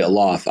say,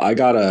 Alof, I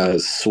got a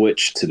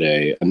Switch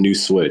today, a new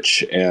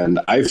Switch, and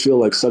I feel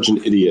like such an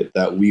idiot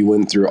that we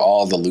went through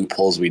all the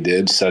loopholes we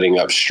did setting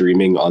up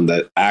streaming on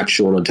the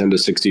actual Nintendo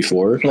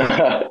 64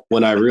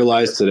 when I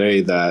realized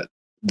today that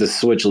the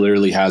Switch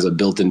literally has a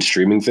built-in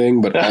streaming thing,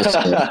 but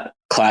also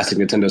classic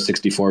Nintendo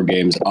 64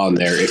 games on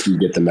there if you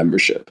get the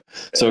membership.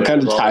 So it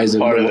kind of ties in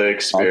part of the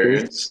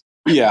experience.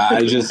 Yeah,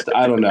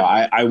 I don't know.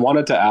 I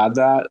wanted to add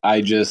that.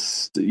 I'm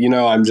just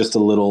a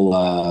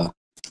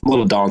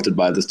little daunted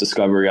by this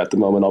discovery at the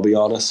moment, I'll be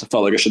honest. I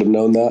felt like I should have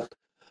known that.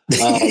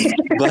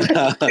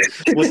 But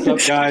what's up,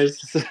 guys?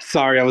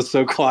 Sorry I was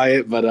so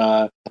quiet,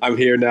 but I'm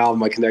here now.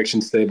 My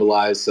connection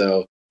stabilized,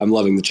 so I'm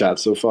loving the chat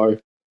so far.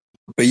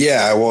 But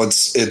yeah, well,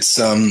 it's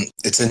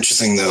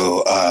interesting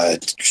though.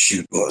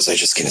 Shoot, what was I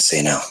just gonna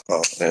say now?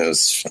 Oh,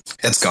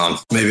 it's gone.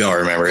 Maybe I'll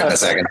remember it in a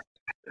second.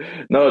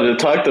 No, to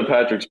talk to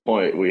Patrick's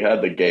point, we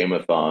had the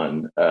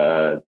Game-a-thon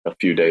a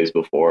few days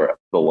before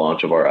the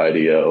launch of our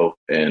IDO,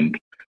 and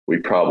we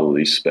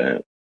probably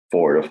spent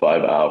 4 to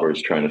 5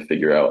 hours trying to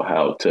figure out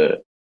how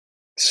to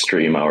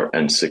stream our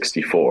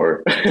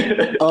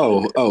N64.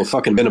 oh,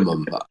 fucking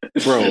minimum,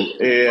 bro.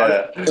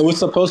 Yeah, it was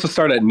supposed to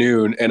start at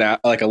noon, and at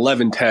like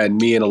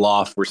 11:10, me and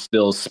Alof were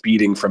still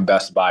speeding from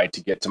Best Buy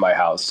to get to my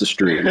house to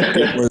stream.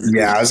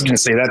 Yeah, I was gonna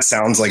say that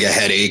sounds like a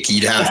headache.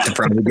 You'd have to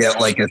probably get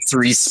like a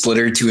 3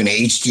 splitter to an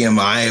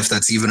HDMI if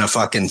that's even a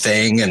fucking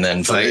thing, and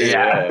then I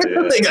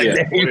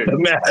can't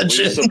imagine.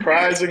 We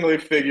surprisingly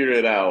figured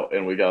it out,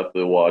 and we got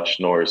to watch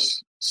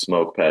Norris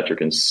smoke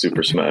Patrick in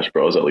Super Smash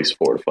Bros. At least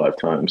 4 to 5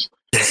 times.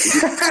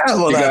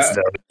 Well,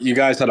 you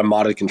guys had a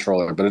modded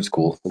controller, but it's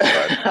cool.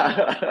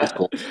 It's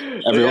cool.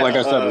 Like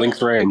I said,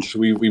 Link's range.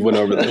 We went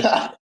over this.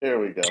 Here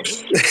we go.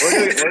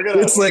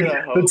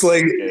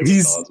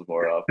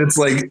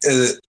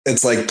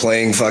 It's like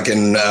playing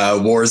fucking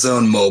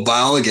Warzone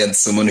mobile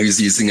against someone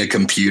who's using a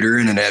computer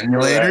and an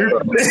emulator.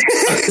 Right.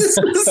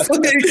 It's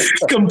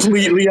like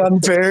completely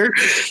unfair.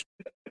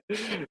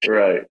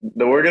 Right.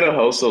 We're gonna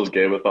host those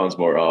game-a-thons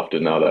more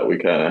often now that we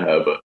kind of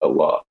have a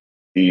lot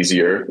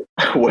easier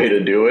way to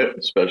do it,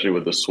 especially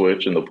with the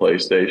Switch and the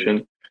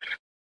PlayStation.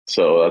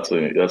 So that's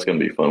going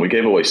to be fun. We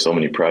gave away so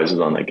many prizes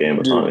on that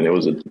game-a-thon, and it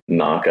was a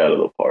knock out of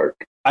the park.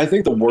 I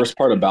think the worst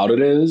part about it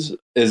is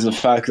the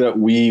fact that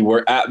we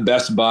were at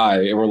Best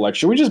Buy and we're like,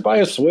 should we just buy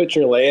a Switch?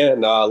 Or like,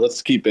 nah,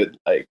 let's keep it.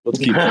 Let's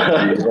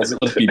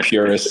be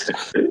purist,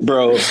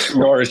 bro.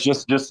 Norris,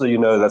 just so you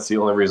know, that's the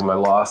only reason I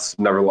lost.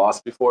 Never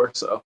lost before.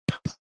 So,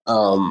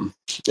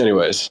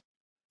 anyways.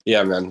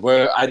 Yeah, man.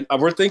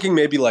 We're thinking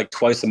maybe like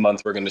twice a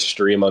month we're going to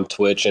stream on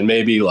Twitch, and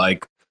maybe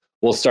like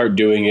we'll start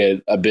doing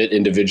it a bit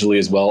individually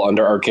as well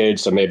under Arcade.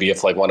 So maybe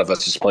if like one of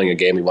us is playing a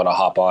game, we want to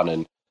hop on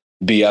and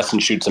BS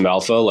and shoot some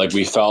alpha. Like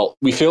we feel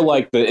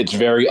like that it's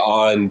very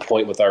on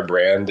point with our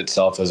brand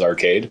itself as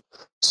Arcade.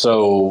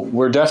 So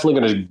we're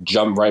definitely going to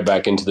jump right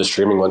back into the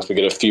streaming once we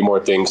get a few more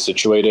things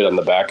situated on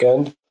the back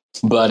end.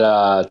 But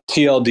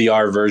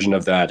TLDR version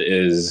of that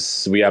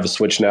is we have a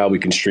Switch now. We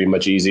can stream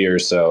much easier.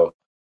 So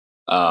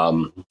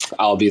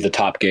I'll be the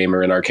top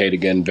gamer in Arcade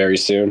again very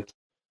soon.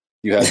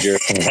 You had your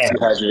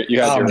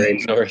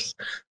range horse.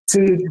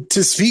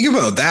 To speak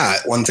about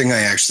that, one thing I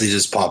actually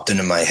just popped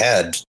into my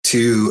head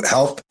to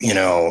help,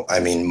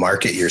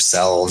 market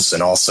yourselves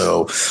and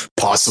also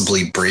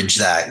possibly bridge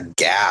that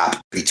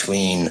gap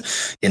between,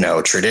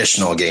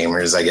 traditional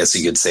gamers, I guess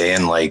you could say,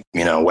 and like,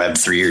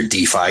 Web3 or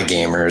DeFi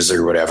gamers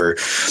or whatever.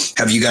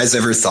 Have you guys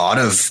ever thought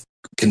of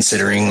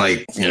considering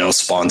like,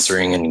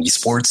 sponsoring an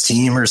esports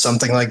team or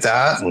something like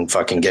that and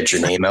fucking get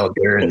your name out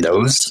there in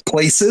those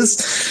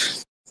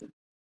places?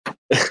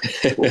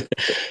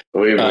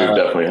 We've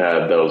definitely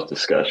had those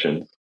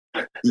discussions.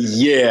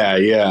 Yeah.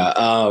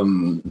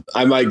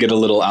 I might get a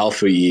little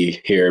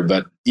alpha-y here,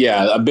 but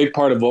yeah, a big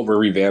part of what we're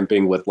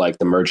revamping with like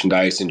the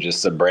merchandise and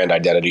just the brand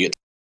identity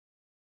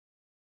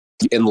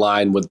in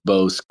line with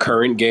both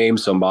current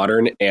games, so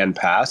modern and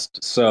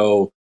past.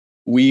 So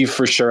we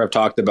for sure have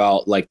talked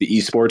about like the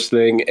esports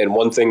thing. And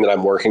one thing that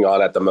I'm working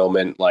on at the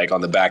moment, like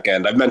on the back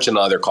end, I've mentioned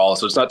on other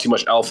calls, so it's not too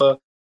much alpha,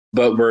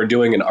 but we're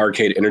doing an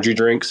ARKD energy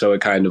drink. So it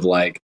kind of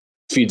like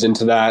feeds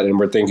into that. And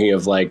we're thinking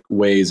of like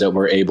ways that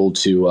we're able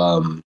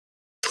to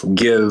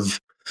give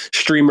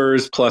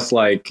streamers plus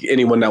like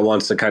anyone that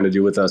wants to kind of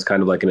do with us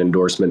kind of like an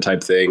endorsement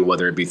type thing,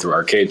 whether it be through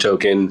ARKD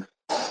token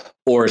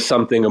or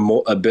something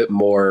a bit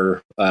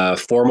more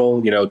formal,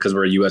 because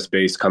we're a US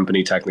based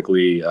company,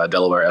 technically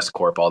Delaware S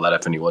Corp, all that,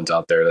 if anyone's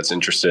out there that's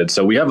interested.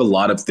 So we have a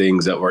lot of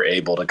things that we're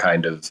able to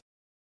kind of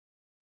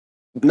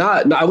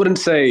I wouldn't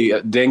say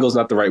dangle's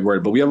not the right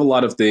word, but we have a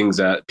lot of things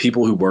that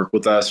people who work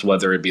with us,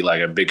 whether it be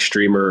like a big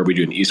streamer or we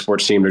do an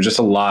esports team, there's just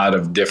a lot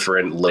of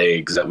different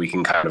legs that we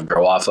can kind of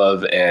grow off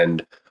of.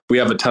 And we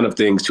have a ton of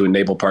things to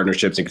enable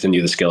partnerships and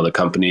continue to scale the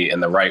company in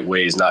the right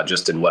ways, not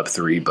just in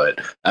Web3, but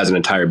as an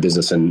entire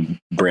business and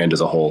brand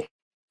as a whole.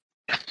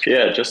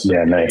 Yeah, just to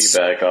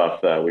piggyback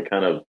off that, we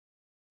kind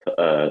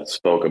of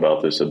spoke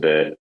about this a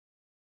bit,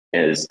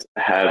 is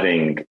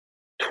having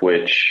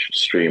Twitch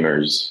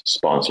streamers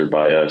sponsored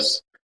by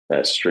us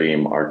that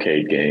stream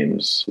arcade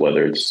games,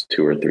 whether it's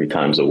 2 or 3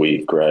 times a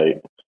week,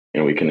 right?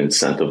 And we can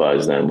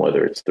incentivize them,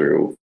 whether it's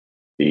through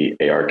the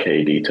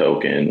ARKD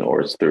token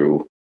or it's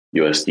through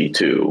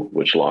USD2,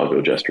 which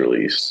Lago just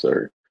released,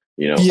 or,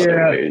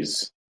 other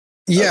ways.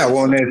 Yeah,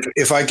 well, and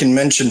if I can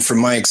mention from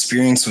my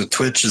experience with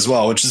Twitch as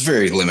well, which is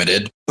very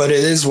limited, but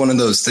it is one of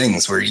those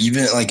things where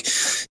even like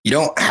you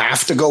don't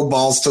have to go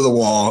balls to the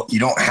wall. You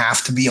don't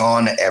have to be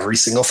on every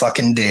single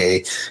fucking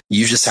day.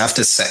 You just have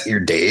to set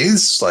your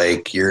days.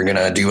 Like you're going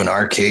to do an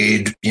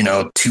arcade,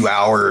 2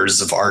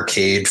 hours of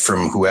arcade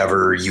from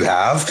whoever you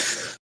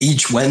have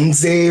each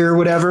Wednesday or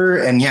whatever.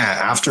 And yeah,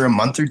 after a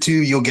month or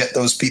two, you'll get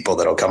those people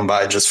that'll come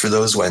by just for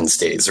those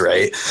Wednesdays,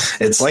 right?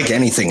 It's like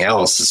anything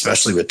else,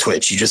 especially with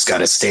Twitch. You just got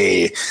to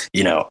stay,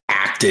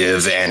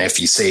 active. And if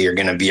you say you're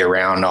going to be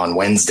around on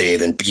Wednesday,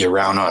 then be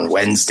around on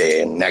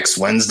Wednesday. And next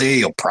Wednesday,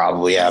 you'll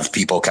probably have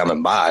people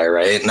coming by,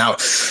 right? Now,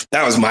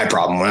 that was my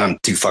problem when I'm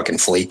too fucking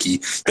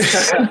flaky.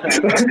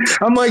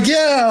 I'm like,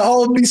 yeah,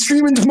 I'll be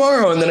streaming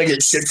tomorrow. And then I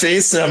get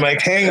shit-faced and I'm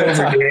like,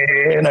 hangover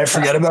day. And I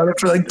forget about it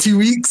for like 2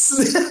 weeks.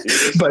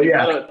 But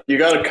yeah, you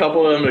got to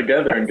couple them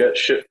together and get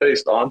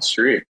shit-faced on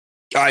stream.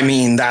 I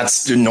mean,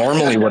 that's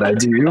normally what I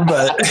do,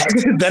 but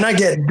then I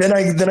get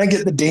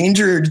the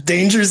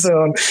danger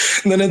zone,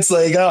 and then it's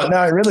like, oh,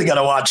 now I really got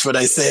to watch what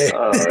I say.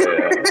 Oh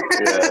yeah,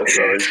 it's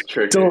always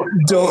tricky.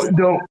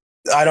 Don't.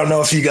 I don't know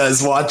if you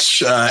guys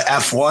watch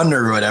F1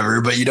 or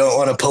whatever, but you don't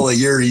want to pull a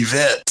Yuri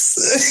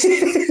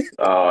Vitz.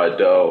 Oh, I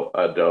don't.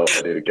 I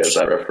need to get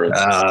that reference.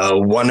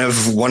 One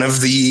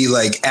of the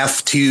like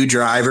F2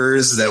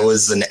 drivers that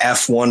was an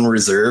F1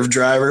 reserve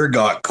driver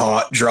got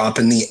caught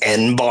dropping the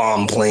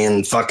N-bomb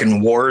playing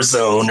fucking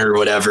Warzone or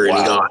whatever, and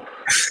he got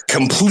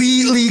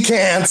completely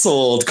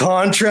canceled.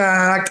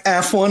 Contract,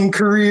 F1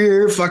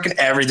 career, fucking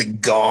everything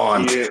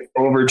gone. Yeah.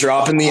 Over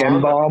dropping the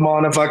N-bomb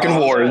on a fucking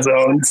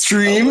Warzone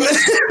stream.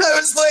 I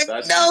was like,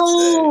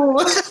 no.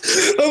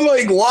 I'm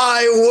like,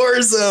 why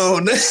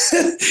Warzone?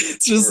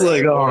 It's just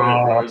like, oh.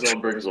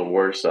 Warzone brings the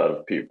worst out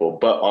of people.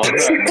 But on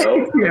that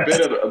note,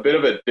 a bit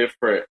of a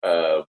different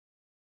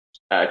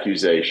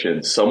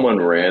accusation.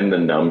 Someone ran the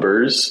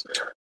numbers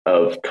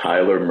of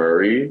Kyler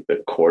Murray,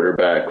 the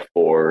quarterback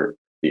for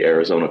the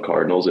Arizona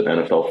Cardinals in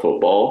NFL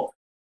football,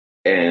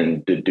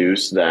 and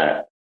deduced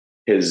that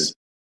his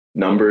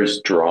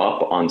numbers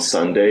drop on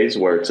Sundays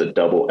where it's a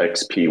double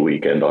XP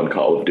weekend on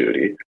Call of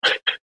Duty.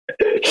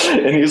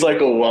 And he's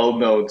like a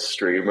well-known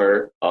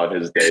streamer on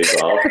his days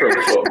off from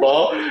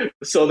football.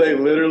 So they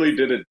literally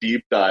did a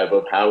deep dive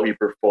of how he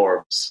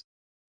performs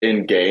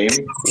in game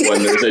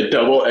when there's a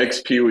double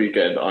XP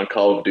weekend on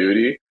Call of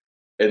Duty.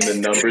 And the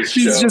numbers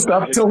He's just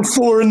up till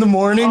 4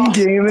 a.m.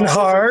 gaming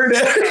hard.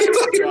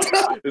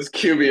 His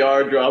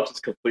QBR drops,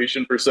 his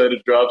completion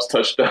percentage drops,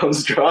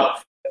 touchdowns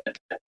drop.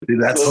 Dude,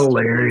 that's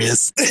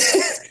hilarious.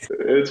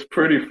 It's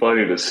pretty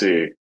funny to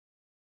see.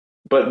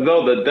 But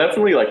no,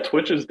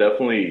 Twitch is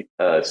definitely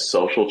a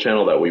social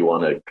channel that we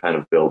want to kind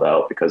of build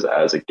out, because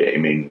as a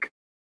gaming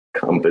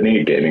company,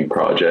 a gaming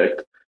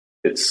project,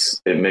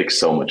 it makes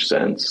so much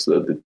sense.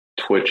 The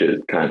Twitch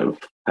kind of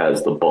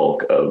has the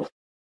bulk of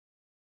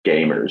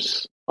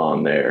gamers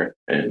on there,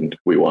 and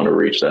we want to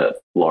reach that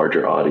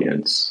larger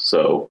audience.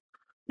 So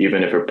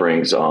even if it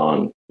brings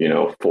on,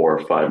 4 or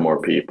 5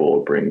 more people,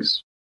 it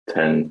brings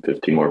 10,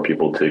 15 more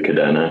people to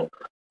Cadena,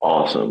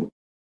 awesome.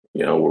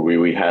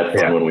 We had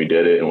fun when we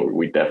did it, and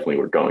we definitely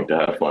were going to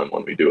have fun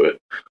when we do it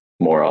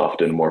more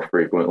often, more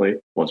frequently,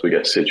 once we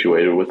get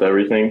situated with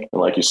everything.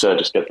 And like you said,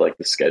 just get like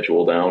the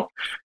schedule down.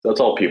 That's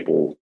all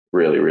people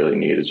really, really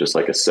need, is just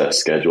like a set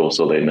schedule,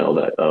 so they know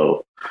that,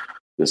 oh,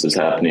 this is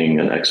happening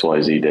an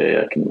XYZ day.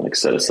 I can like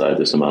set aside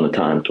this amount of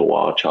time to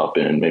watch, hop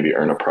in, maybe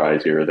earn a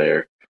prize here or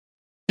there.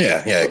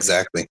 Yeah,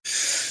 exactly.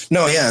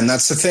 No, yeah, and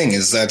that's the thing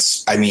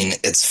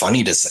it's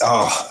funny to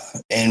say,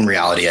 in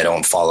reality, I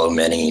don't follow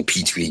many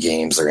P2E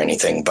games or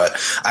anything, but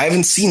I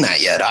haven't seen that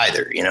yet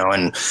either,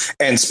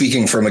 and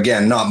speaking from,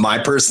 again, not my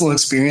personal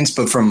experience,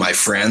 but from my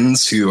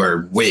friends who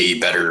are way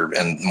better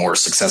and more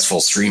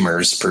successful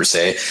streamers per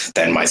se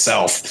than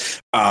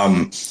myself,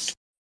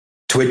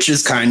 Twitch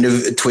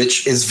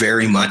is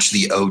very much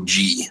the OG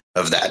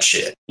of that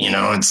shit.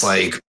 It's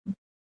like,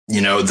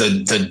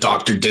 the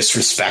Dr.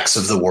 Disrespects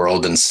of the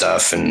world and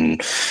stuff,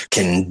 and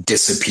can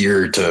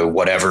disappear to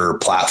whatever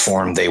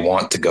platform they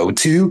want to go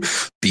to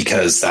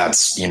because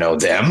that's,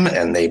 them,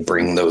 and they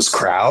bring those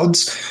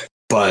crowds.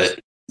 But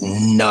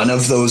none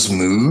of those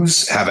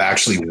moves have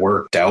actually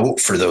worked out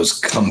for those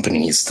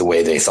companies the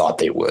way they thought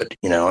they would.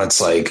 It's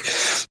like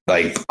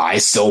I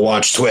still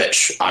watch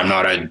Twitch. I'm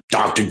not a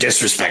Dr.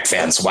 Disrespect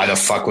fan, so why the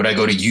fuck would I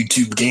go to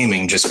YouTube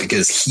Gaming just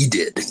because he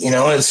did?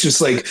 It's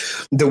just like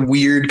the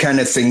weird kind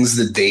of things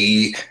that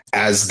they,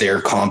 as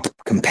their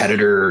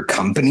competitor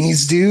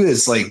companies, do.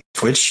 Is like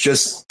Twitch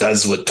just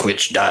does what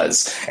Twitch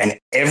does, and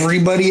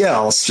everybody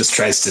else just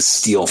tries to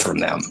steal from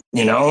them.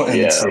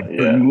 And so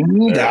for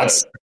me,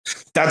 that's the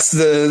what's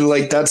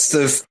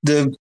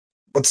the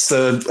what's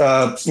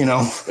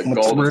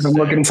the word I'm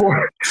looking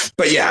for?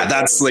 But yeah,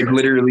 that's like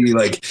literally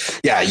like,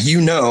 yeah,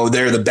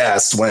 they're the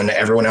best when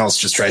everyone else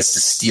just tries to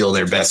steal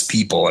their best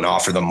people and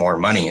offer them more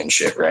money and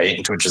shit, right?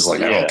 And Twitch is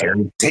like, I don't care,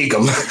 take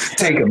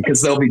them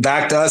because they'll be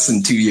back to us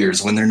in 2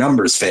 years when their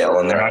numbers fail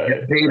and they're not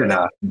getting paid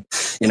enough.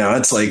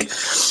 It's like,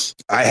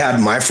 I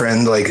had my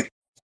friend, like,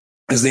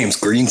 his name's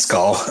Green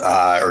Skull,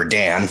 or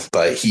Dan,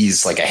 but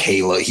he's like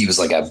he was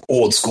like an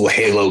old school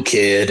Halo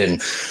kid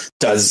and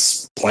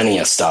does plenty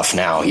of stuff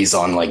now. He's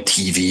on like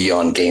TV,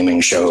 on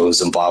gaming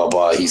shows and blah, blah,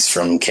 blah. He's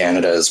from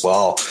Canada as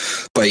well.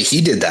 But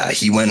he did that.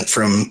 He went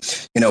from,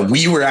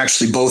 we were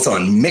actually both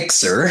on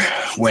Mixer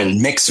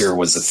when Mixer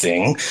was a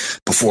thing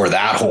before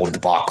that whole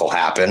debacle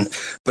happened.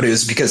 But it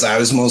was because I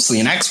was mostly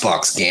an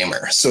Xbox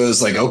gamer. So it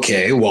was like,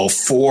 okay, well,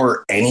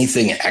 for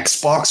anything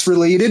Xbox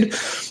related,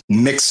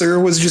 Mixer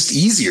was just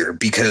easier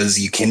because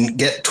you can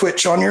get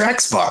Twitch on your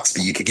Xbox,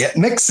 but you could get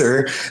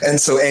Mixer.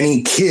 And so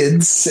any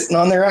kids sitting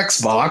on their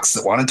Xbox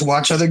that wanted to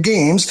watch other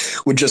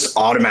games would just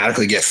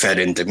automatically get fed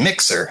into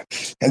Mixer.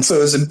 And so it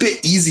was a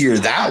bit easier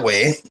that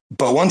way.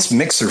 But once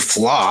Mixer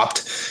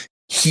flopped,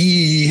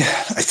 I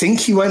think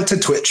he went to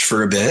Twitch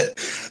for a bit,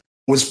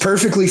 was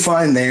perfectly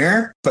fine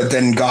there, but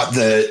then got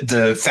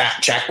the fat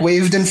check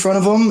waved in front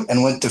of him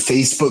and went to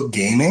Facebook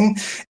Gaming,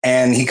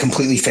 and he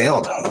completely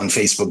failed on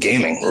Facebook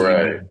Gaming.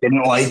 Right. He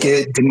didn't like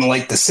it, didn't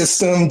like the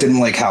system, didn't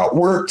like how it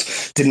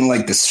worked, didn't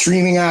like the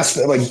streaming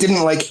aspect, like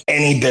didn't like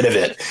any bit of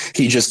it.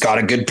 He just got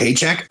a good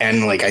paycheck,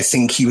 and like I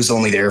think he was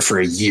only there for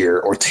a year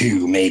or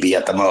two, maybe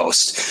at the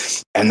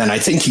most. And then I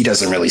think he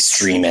doesn't really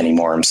stream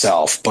anymore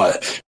himself.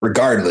 But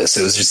regardless,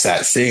 it was just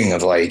that thing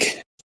of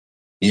like,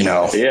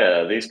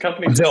 these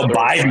companies, they'll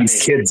buy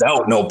these kids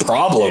out, no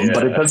problem,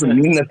 but it doesn't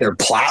mean that their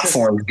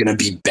platform is going to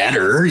be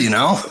better,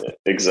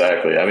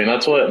 Exactly. I mean,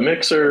 that's what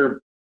Mixer,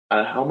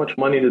 how much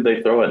money did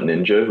they throw at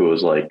Ninja, who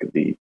was like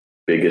the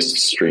biggest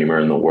streamer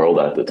in the world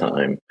at the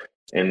time?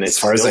 And as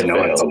far as I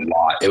know, it's a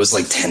lot. It was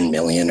like 10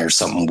 million or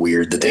something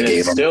weird that they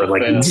gave them for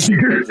like a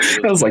year.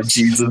 I was like,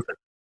 Jesus.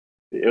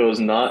 It was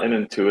not an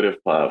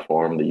intuitive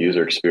platform. The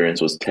user experience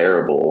was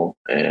terrible,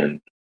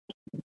 and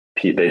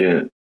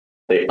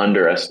they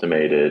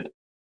underestimated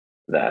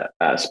that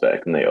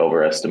aspect, and they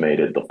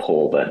overestimated the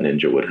pull that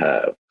Ninja would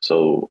have.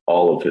 So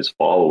all of his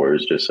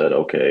followers just said,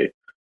 okay,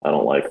 I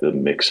don't like the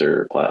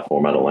Mixer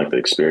platform. I don't like the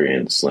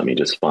experience. Let me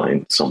just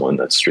find someone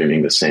that's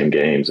streaming the same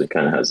games and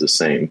kind of has the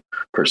same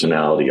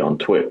personality on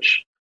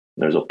Twitch.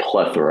 There's a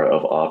plethora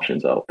of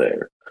options out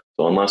there.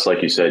 So unless,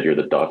 like you said, you're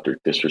the Dr.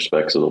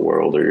 Disrespects of the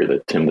world, or you're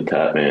the Tim the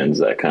Tatmans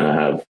that kind of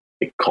have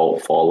a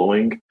cult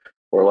following,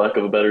 for lack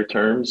of better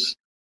terms,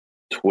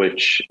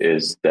 Twitch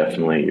is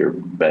definitely your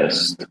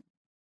best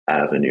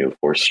avenue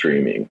for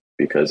streaming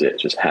because it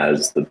just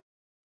has the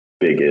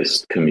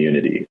biggest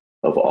community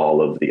of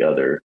all of the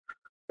other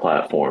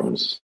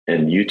platforms.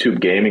 And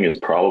YouTube Gaming is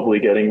probably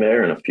getting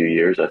there in a few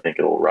years. I think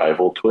it'll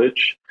rival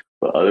Twitch.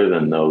 But other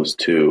than those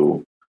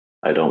two,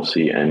 I don't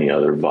see any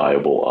other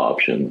viable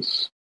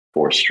options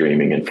for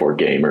streaming and for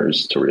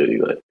gamers to really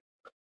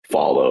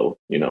follow,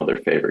 their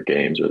favorite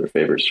games or their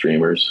favorite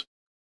streamers.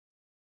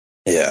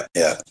 Yeah.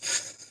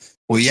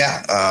 Well,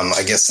 yeah.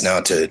 I guess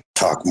now to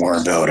talk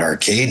more about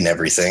arcade and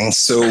everything.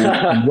 So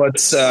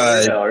what's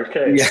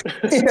arcade?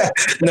 Yeah.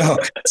 No.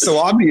 So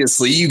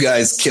obviously you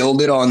guys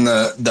killed it on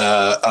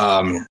the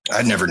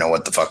I never know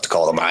what the fuck to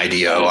call them.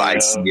 IDO,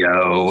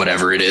 ICO,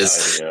 whatever it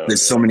is.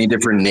 There's so many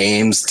different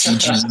names.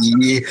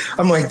 TGE.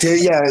 I'm like,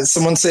 yeah.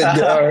 Someone said,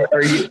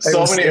 "Are you?"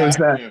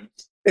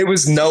 It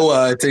was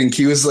Noah, I think.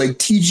 He was like,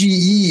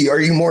 TGE, are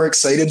you more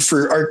excited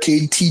for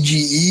arcade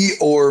TGE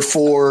or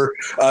for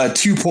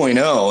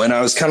 2.0? And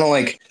I was kind of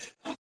like,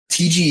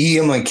 TGE,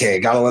 I'm like, okay,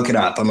 gotta look it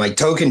up. I'm like,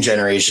 token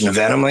generation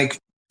event. I'm like,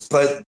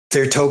 but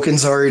their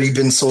token's already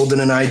been sold in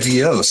an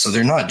IDO, so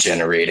they're not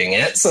generating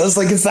it. So I was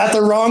like, is that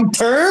the wrong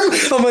term?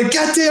 I'm like,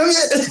 God damn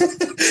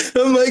it.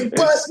 I'm like,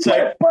 but.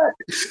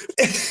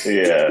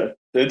 Yeah,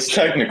 it's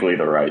technically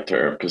the right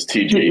term because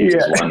TGE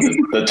is when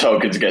the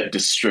tokens get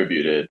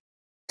distributed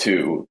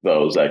to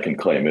those that can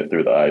claim it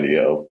through the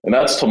IDO. And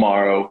that's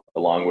tomorrow,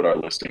 along with our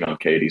listing on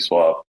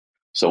KDSwap.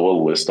 So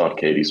we'll list on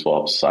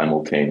KDSwap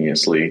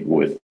simultaneously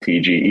with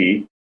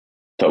TGE,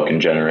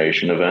 token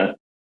generation event.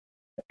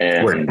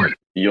 And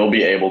you'll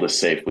be able to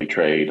safely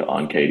trade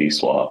on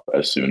KDSwap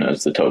as soon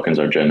as the tokens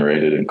are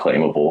generated and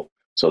claimable,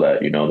 so that,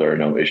 there are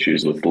no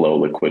issues with low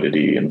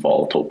liquidity and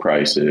volatile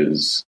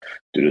prices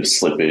due to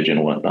slippage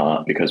and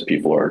whatnot, because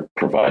people are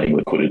providing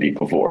liquidity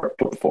before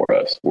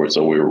us.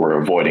 So we're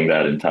avoiding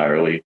that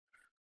entirely.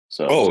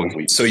 So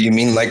so you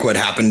mean like what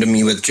happened to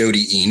me with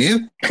Jody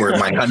Inu, where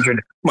my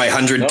 100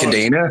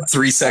 Kadena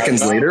 3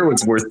 seconds later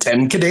was worth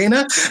 10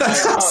 Kadena?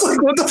 I was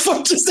like, what the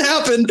fuck just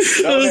happened?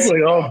 I was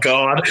like, oh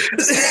God.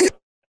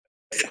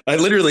 I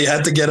literally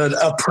had to get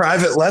a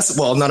private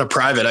lesson. Well, not a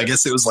private. I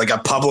guess it was like a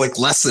public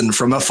lesson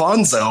from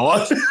Afonso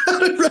on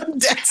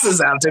Dexes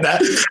after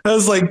that. I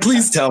was like,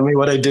 please tell me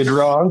what I did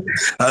wrong.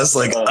 I was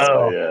like,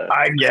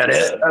 I get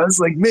it. I was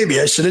like, maybe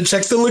I should have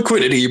checked the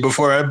liquidity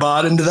before I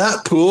bought into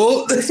that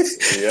pool. I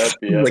think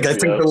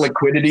the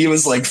liquidity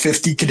was like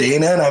 50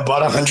 Kadena and I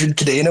bought 100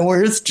 Kadena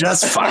worth.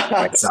 Just fucked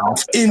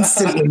myself.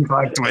 Instantly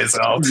fucked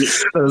myself.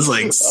 I was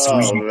like,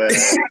 sweet.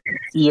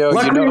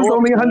 Luckily, it was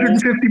only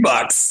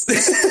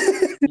 $150.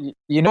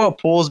 A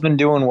pool's been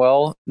doing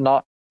well.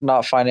 Not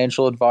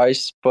financial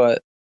advice,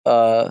 but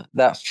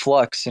that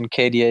Flux and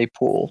KDA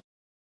pool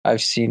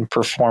I've seen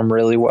perform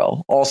really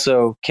well.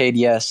 Also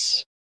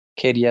KDS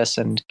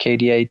and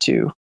KDA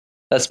too.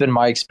 That's been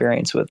my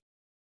experience with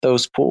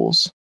those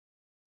pools.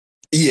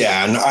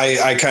 Yeah, and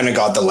I kind of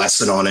got the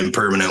lesson on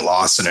impermanent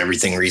loss and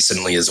everything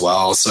recently as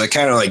well. So I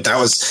kind of like, that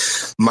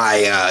was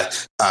my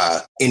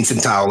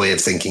infantile way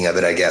of thinking of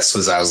it, I guess,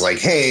 was I was like,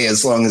 hey,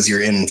 as long as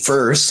you're in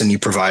first and you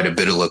provide a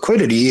bit of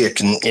liquidity, it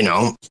can,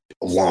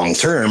 long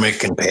term, it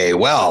can pay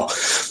well.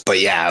 But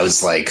yeah, I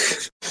was like,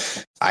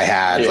 I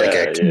had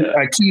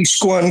a Quiche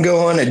one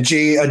going, a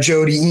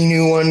Jody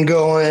Inu one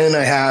going.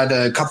 I had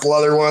a couple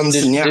other ones.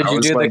 Did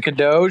you do the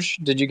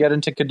Kadoge? Did you get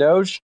into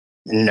Kadoge?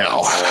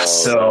 No.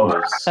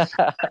 So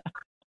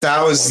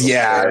that was,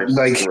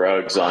 like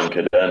drugs on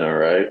Kadena,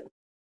 right?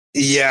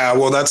 Yeah,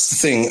 well, that's the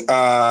thing.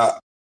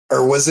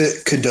 Or was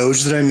it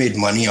Kadoge that I made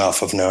money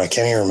off of now? I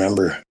can't even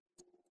remember.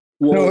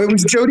 Well, no, it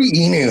was Jody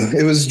Inu.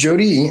 It was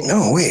Jody.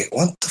 No, wait,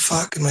 what the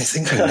fuck am I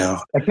thinking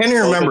now? I can't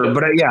even remember,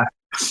 but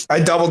I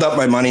doubled up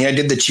my money. I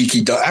did the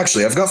cheeky.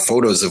 Actually, I've got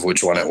photos of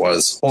which one it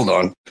was. Hold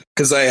on,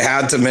 because I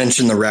had to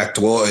mention the wrecked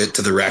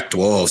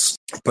wolves,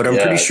 but I'm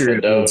pretty sure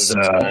it was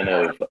kind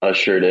of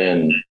ushered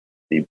in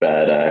the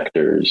bad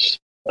actors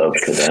of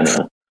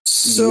Kadena.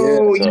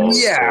 So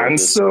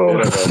it's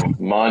a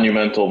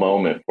monumental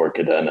moment for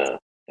Kadena,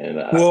 and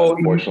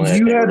unfortunately, I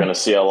think we're going to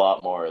see a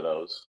lot more of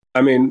those. I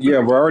mean,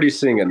 we're already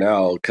seeing it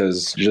now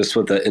because just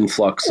with the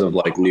influx of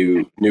like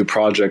new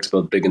projects,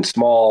 both big and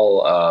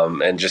small,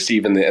 and just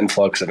even the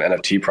influx of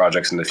NFT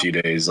projects in a few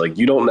days, like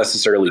you don't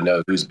necessarily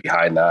know who's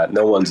behind that.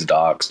 No one's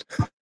doxed.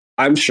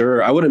 I'm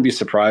sure I wouldn't be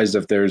surprised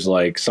if there's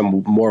like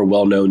some more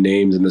well-known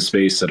names in the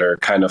space that are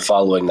kind of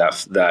following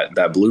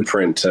that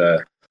blueprint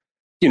to,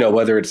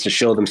 whether it's to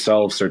show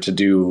themselves or to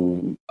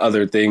do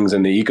other things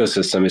in the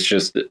ecosystem. It's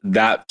just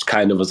that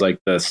kind of was like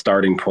the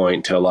starting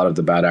point to a lot of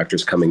the bad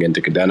actors coming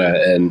into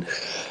Kadena. And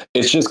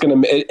it's just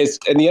it's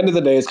at the end of the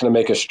day, it's going to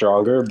make us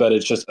stronger, but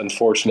it's just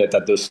unfortunate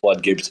that those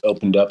floodgates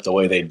opened up the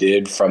way they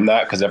did from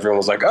that. Cause everyone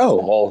was like, oh,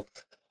 well,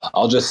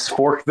 I'll just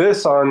fork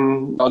this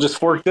and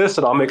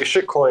I'll make a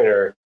shit coin,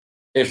 or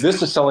if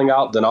this is selling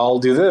out, then I'll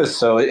do this.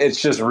 So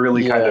it's just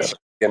really kind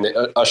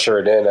of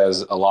ushered in,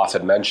 as Alof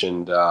had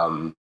mentioned.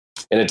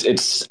 And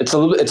it's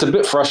a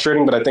bit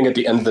frustrating, but I think at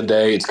the end of the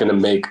day, it's going to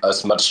make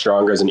us much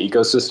stronger as an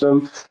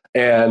ecosystem.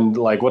 And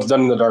like what's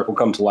done in the dark will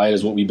come to light,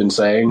 is what we've been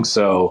saying.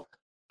 So,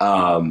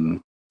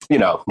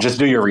 just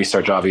do your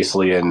research,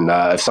 obviously. And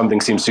if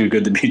something seems too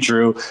good to be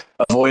true,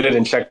 avoid it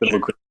and check the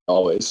liquidity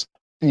always.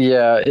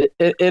 Yeah,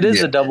 it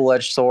is a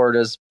double-edged sword,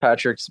 as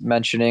Patrick's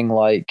mentioning.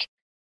 Like,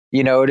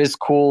 it is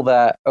cool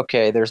that,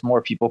 okay, there's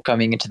more people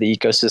coming into the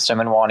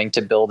ecosystem and wanting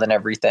to build and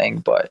everything,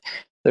 but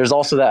there's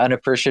also that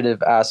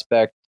unappreciative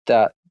aspect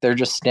that they're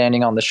just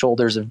standing on the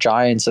shoulders of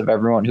giants, of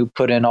everyone who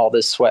put in all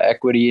this sweat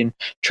equity and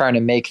trying to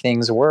make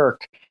things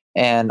work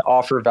and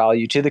offer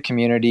value to the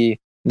community.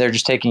 they're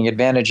just taking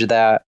advantage of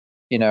that,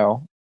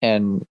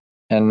 and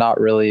not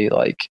really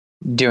like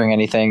doing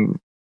anything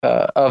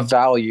of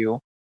value.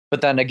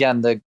 But then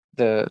again,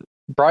 the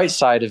bright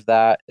side of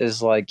that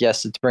is like,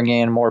 yes, it's bringing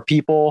in more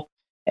people,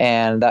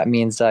 and that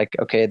means like,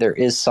 okay, there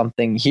is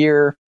something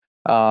here,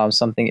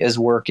 something is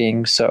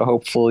working. So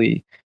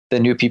hopefully the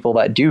new people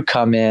that do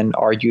come in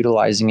are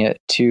utilizing it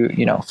to,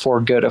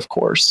 for good, of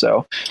course.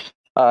 So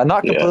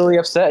not completely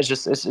upset. It's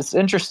just, it's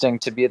interesting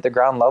to be at the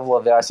ground level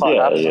of it. I saw it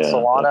happen in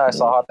Solana. Definitely. I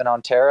saw it happen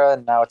on Terra,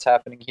 and now it's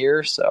happening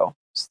here. So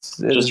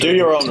just do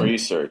your own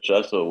research.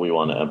 That's what we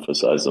want to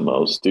emphasize the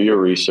most. Do your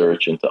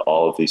research into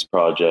all of these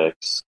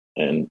projects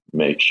and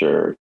make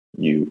sure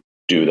you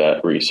do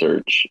that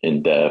research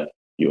in depth.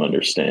 You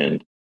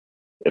understand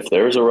if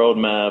there's a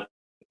roadmap,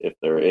 if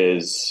there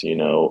is,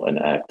 an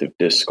active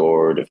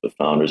Discord, if the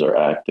founders are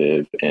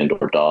active and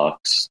or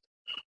docs,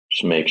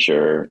 just make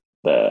sure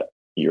that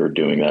you're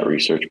doing that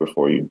research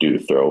before you do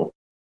throw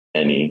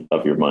any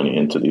of your money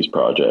into these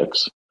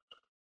projects.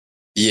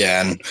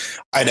 Yeah, and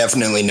I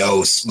definitely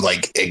know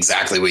like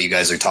exactly what you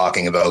guys are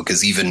talking about,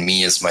 because even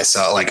me as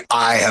myself, like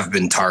I have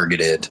been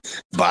targeted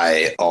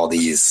by all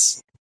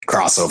these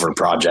crossover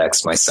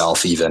projects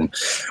myself, even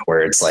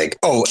where it's like,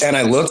 oh, and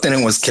I looked and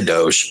it was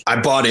Kadosh.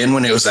 I bought in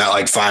when it was at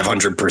like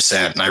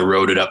 500% and I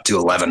rode it up to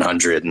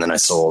 1100 and then I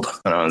sold.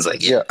 And I was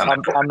like,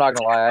 I'm not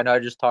gonna lie, I know I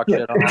just talked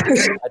shit on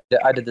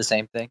I did the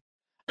same thing.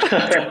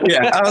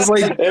 Yeah, I was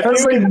like,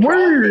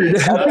 word.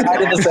 I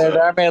did the same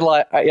thing. I made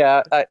like,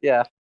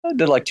 I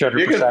did like 200%.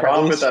 You can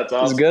profit, that's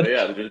awesome. Good.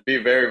 Yeah, just be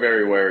very,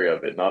 very wary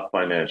of it. Not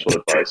financial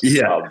advice,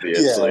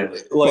 obviously.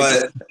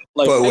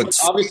 But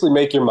obviously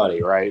make your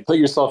money, right? Put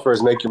yourself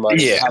first, make your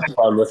money, have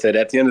fun with it.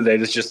 At the end of the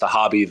day, it's just a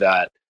hobby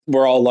that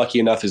we're all lucky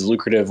enough is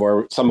lucrative,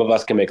 or some of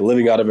us can make a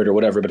living out of it or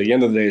whatever. But at the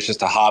end of the day, it's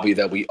just a hobby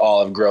that we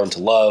all have grown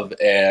to love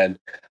and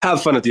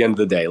have fun at the end of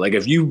the day. Like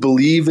if you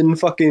believe in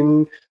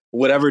fucking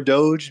whatever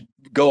Doge,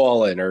 go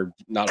all in, or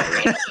not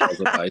all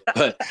in,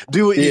 but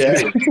do what you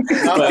do.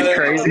 Not that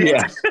crazy.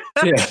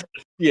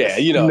 Yeah.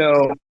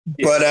 No,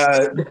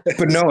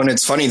 but no, and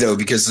it's funny though,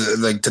 because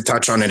like to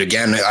touch on it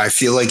again, I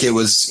feel like it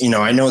was,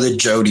 I know that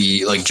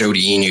Jody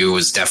Inu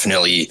was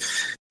definitely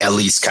at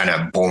least kind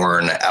of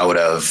born out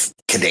of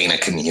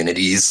Kadena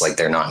communities. Like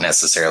they're not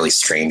necessarily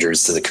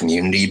strangers to the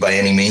community by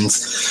any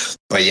means.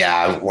 But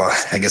yeah, well,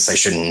 I guess I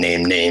shouldn't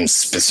name names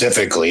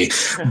specifically,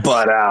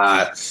 but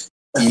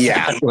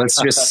yeah,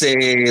 let's just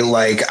say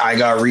like I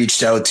got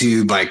reached out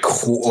to by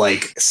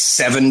like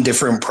 7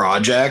 different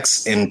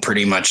projects in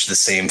pretty much the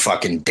same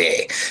fucking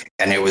day.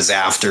 And it was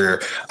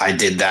after I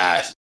did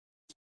the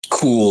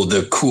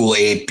Cool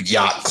Ape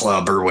Yacht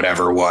Club or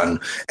whatever one.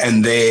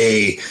 And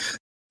they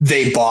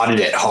bought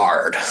it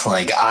hard.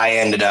 Like I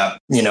ended up,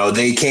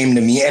 they came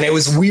to me and it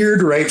was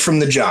weird right from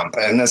the jump.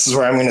 And this is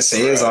where I'm going to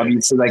say is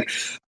obviously like,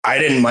 I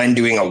didn't mind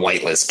doing a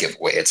whitelist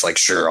giveaway. It's like,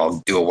 sure,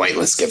 I'll do a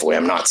whitelist giveaway.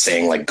 I'm not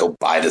saying like, go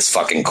buy this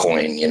fucking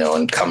coin,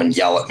 and come and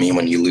yell at me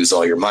when you lose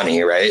all your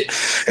money. Right.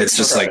 It's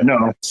just like,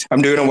 no,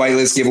 I'm doing a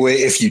whitelist giveaway.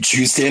 If you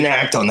choose to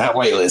enact on that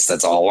whitelist,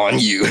 that's all on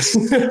you.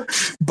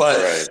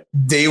 But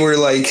they were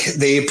like,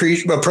 they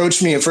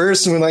approached me at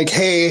first and were like,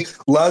 hey,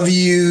 love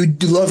you,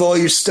 love all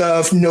your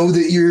stuff. Know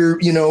that you're,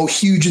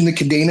 huge in the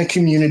Kadena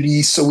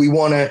community. So we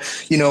want to,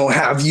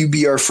 have you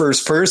be our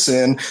first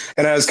person.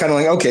 And I was kind of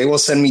like, okay, well,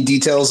 send me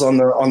details on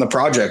the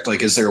project.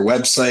 Like, is there a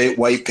website,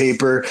 white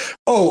paper?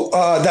 Oh,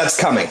 that's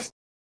coming.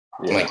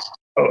 Yeah. Like,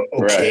 oh,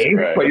 okay,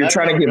 right. But you're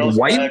trying to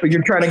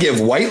give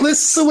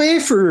whitelists away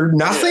for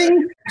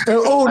nothing. Yeah.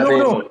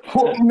 No.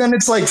 And then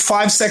it's like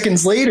 5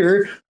 seconds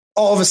later,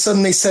 all of a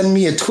sudden they send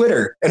me a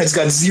Twitter and it's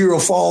got 0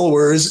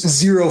 followers,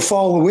 0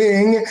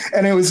 following.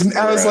 And I was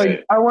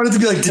like, I wanted to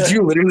be like, did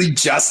you literally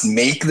just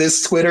make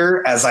this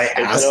Twitter as I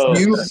asked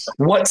you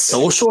what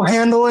social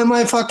handle am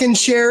I fucking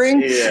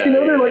sharing? Yeah,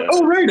 they're like,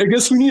 oh, right, I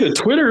guess we need a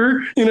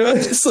Twitter.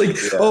 It's like,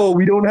 oh,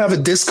 we don't have a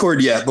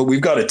Discord yet, but we've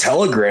got a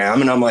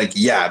Telegram. And I'm like,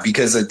 yeah,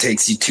 because it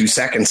takes you 2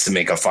 seconds to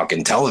make a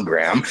fucking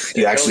Telegram.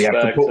 You actually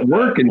have to put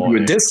work into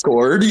a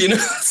Discord.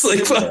 It's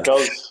like, fuck.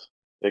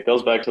 It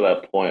goes back to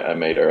that point I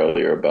made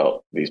earlier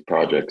about these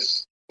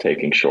projects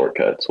taking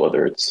shortcuts,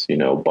 whether it's,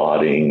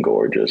 botting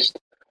or just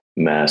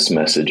mass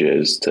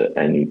messages to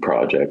any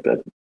project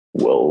that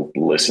will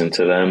listen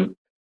to them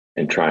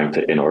and trying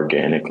to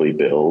inorganically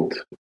build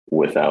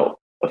without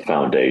a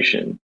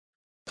foundation.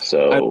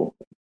 So,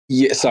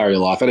 sorry,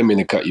 Lof, I didn't mean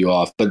to cut you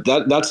off, but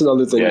that's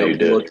another thing. Yeah, you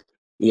did.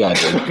 Yeah,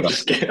 I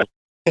did.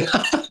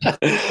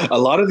 a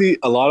lot of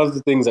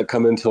the things that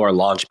come into our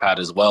launch pad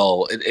as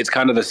well, it's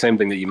kind of the same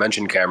thing that you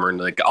mentioned, Cameron.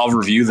 Like I'll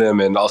review them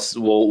and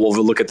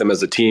we'll look at them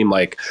as a team.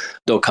 Like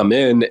they'll come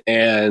in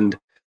and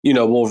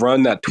we'll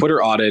run that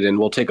Twitter audit and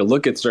we'll take a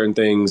look at certain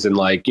things. And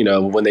like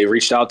when they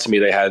reached out to me,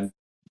 they had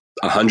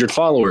 100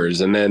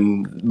 followers, and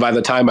then by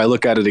the time I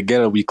look at it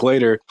again a week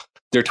later,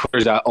 their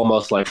Twitter's at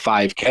almost like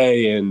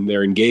 5K and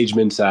their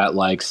engagement's at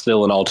like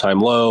still an all-time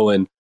low.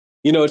 And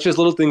it's just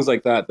little things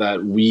like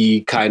that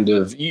we kind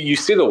of, you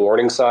see the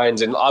warning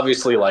signs, and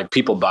obviously like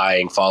people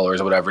buying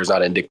followers or whatever is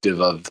not indicative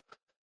of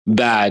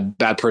bad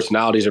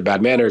personalities or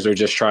bad manners or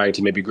just trying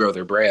to maybe grow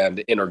their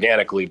brand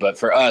inorganically. But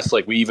for us,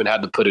 like we even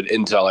had to put it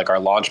into like our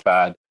launch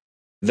pad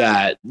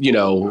that, you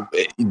know,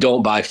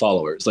 don't buy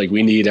followers. Like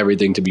we need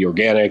everything to be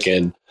organic,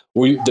 and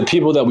the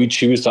people that we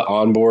choose to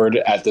onboard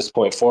at this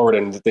point forward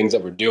and the things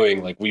that we're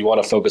doing, like we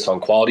want to focus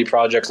on quality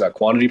projects, not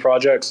quantity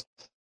projects.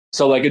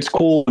 So like it's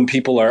cool when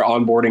people are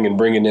onboarding and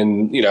bringing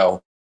in, you know,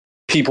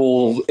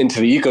 people into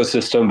the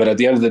ecosystem, but at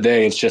the end of the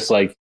day, it's just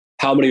like,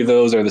 how many of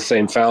those are the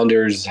same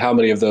founders? How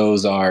many of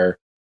those are,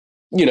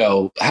 you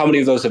know, how many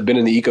of those have been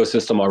in the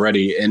ecosystem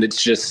already? And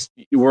it's just,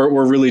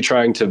 we're really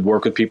trying to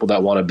work with people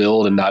that want to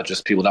build and not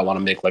just people that want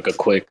to make like a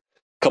quick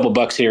couple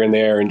bucks here and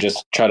there and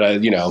just try to,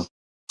 you know,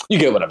 you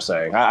get what I'm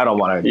saying. I don't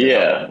want to.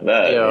 Yeah.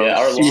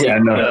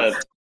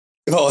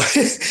 Well,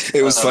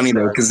 it was funny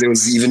though, because it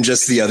was even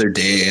just the other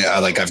day,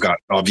 like I've got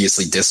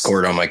obviously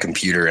Discord on my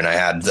computer, and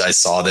I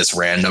saw this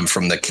random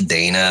from the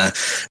Cadena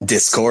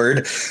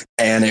Discord,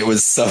 and it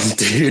was some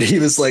dude. He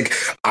was like,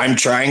 I'm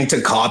trying to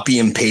copy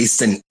and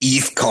paste an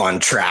ETH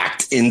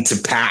contract into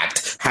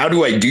Pact. How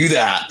do I do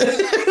that?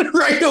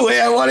 Right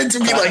away, I wanted to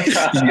be like,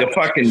 you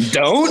fucking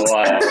don't.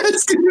 Wow.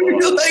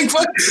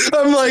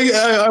 I'm like,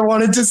 I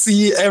wanted to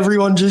see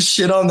everyone just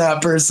shit on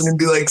that person and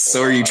be like,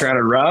 so are you trying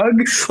to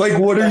rug? Like,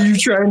 what are you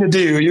trying to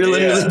do? You're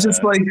literally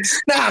just like,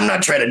 nah, I'm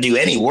not trying to do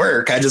any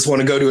work. I just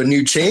want to go to a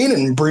new chain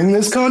and bring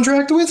this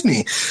contract with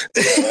me.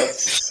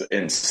 That's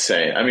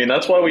insane. I mean,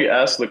 that's why we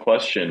ask the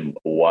question,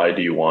 why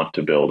do you want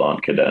to build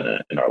on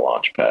Cadena in our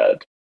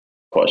launchpad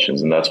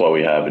questions? And that's why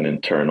we have an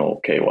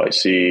internal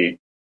KYC.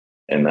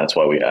 And that's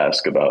why we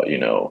ask about, you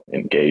know,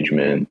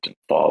 engagement and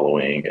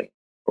following and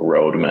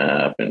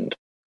roadmap, and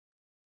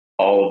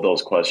all of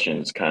those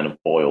questions kind of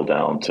boil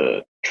down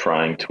to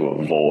trying to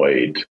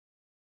avoid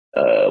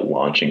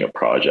launching a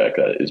project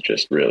that is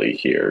just really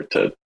here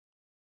to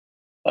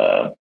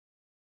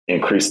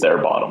increase their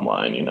bottom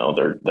line. You know,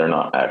 they're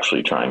not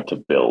actually trying to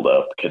build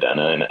up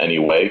Cadena in any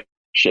way,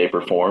 shape,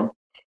 or form,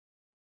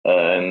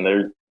 and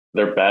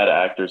they're bad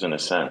actors in a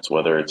sense.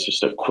 Whether it's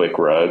just a quick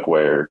rug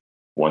where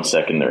 1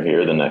 second they're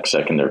here, the next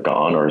second they're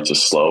gone, or it's a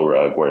slow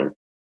rug where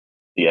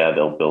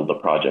they'll build the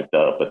project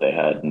up, but they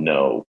had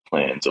no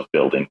plans of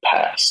building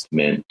past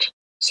mint,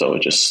 so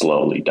it just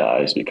slowly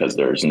dies because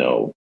there's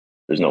no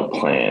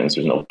plans,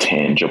 there's no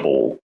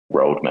tangible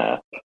roadmap,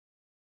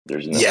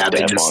 there's no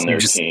stamp on their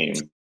team.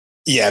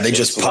 Yeah, they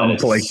just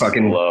pump like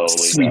fucking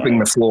sweeping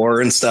the floor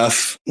and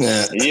stuff.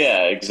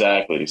 Yeah,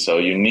 exactly. So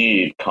you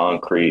need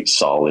concrete,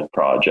 solid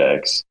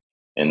projects,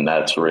 and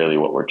that's really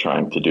what we're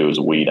trying to do, is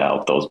weed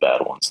out those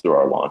bad ones through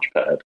our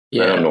launchpad.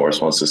 Yeah. I know Norris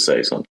wants to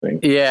say something.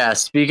 Yeah,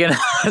 speaking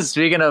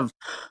of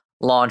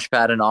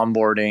launchpad and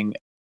onboarding,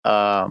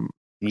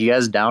 you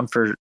guys down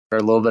for a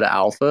little bit of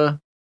alpha?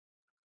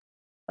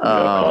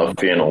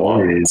 Coffee and a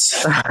water.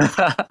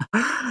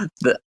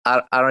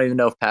 I don't even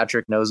know if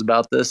Patrick knows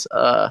about this,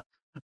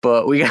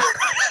 but we got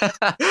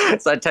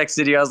so I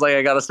texted you, I was like,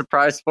 I got a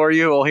surprise for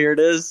you. Well, here it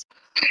is.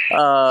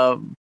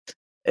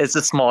 It's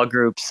a small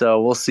group,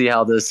 so we'll see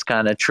how this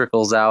kind of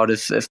trickles out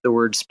if the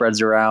word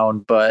spreads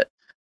around, but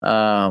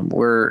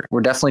we're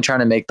definitely trying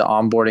to make the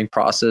onboarding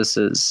process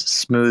as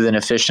smooth and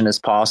efficient as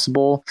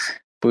possible,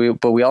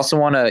 but we also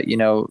want to, you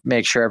know,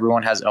 make sure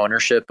everyone has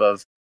ownership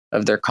of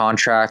their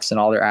contracts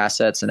and all their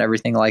assets and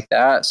everything like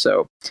that.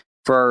 So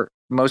for our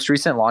most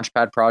recent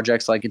launchpad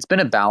projects, like it's been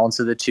a balance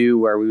of the two,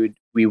 where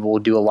we will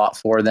do a lot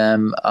for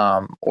them,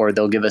 or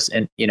they'll give us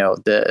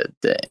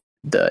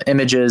the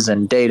images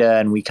and data,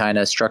 and we kind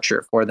of structure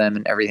it for them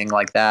and everything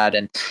like that.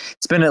 And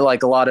it's been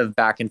like a lot of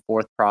back and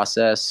forth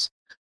process.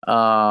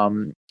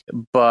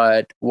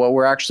 But what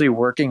we're actually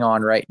working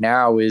on right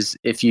now is,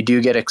 if you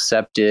do get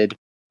accepted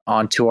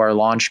onto our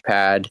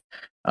launchpad,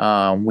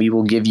 we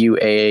will give you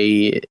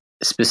a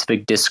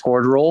specific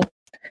Discord role.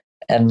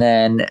 And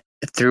then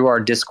through our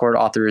Discord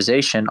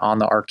authorization on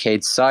the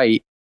ARKD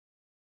site,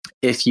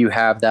 if you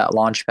have that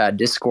launchpad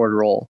Discord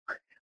role,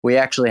 we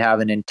actually have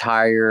an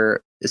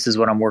entire, this is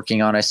what I'm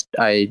working on.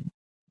 I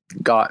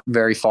got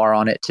very far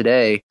on it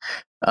today.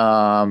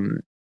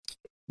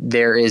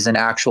 There is an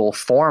actual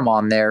form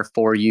on there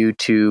for you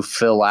to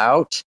fill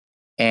out,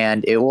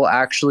 and it will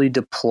actually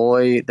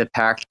deploy the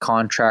Pact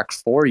contract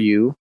for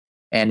you,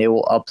 and it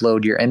will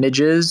upload your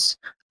images.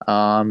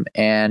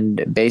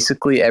 And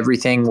basically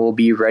everything will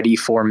be ready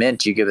for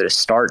mint. You give it a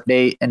start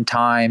date and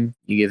time,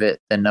 you give it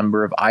the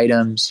number of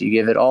items, you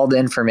give it all the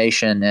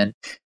information, and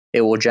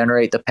it will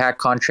generate the Pact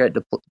contract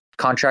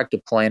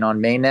deploying on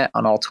mainnet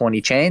on all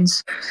 20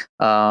 chains.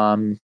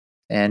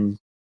 And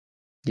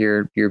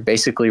you're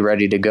basically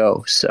ready to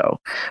go. So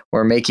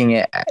we're making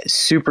it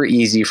super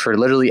easy for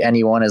literally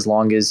anyone, as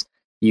long as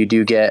you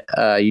do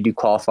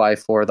qualify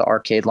for the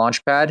ARKD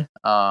launchpad,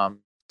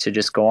 to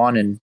just go on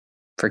and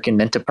freaking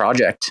mint a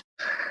project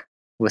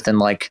within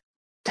like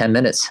 10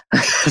 minutes.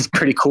 It's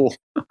pretty cool.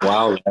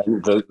 Wow,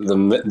 man.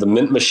 The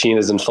mint machine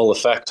is in full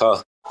effect,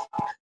 huh?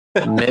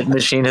 Mint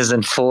machine is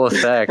in full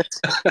effect.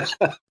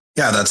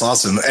 Yeah, that's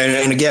awesome.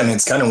 And again,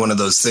 it's kind of one of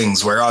those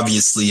things where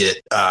obviously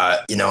it,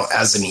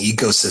 as an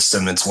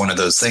ecosystem, it's one of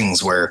those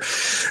things where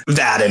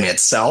that in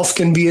itself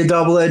can be a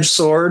double-edged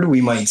sword. We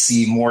might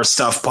see more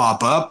stuff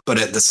pop up, but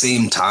at the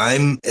same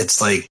time,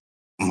 it's like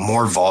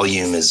more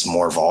volume is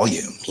more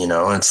volume.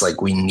 It's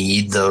like we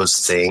need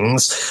those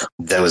things,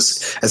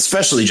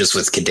 especially just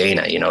with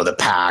Kadena, the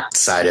packed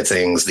side of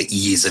things, the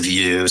ease of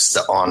use,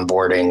 the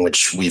onboarding,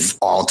 which we've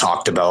all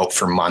talked about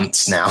for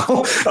months now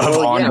of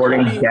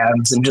onboarding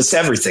devs and just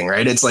everything,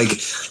 right? It's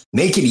like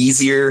make it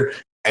easier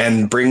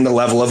and bring the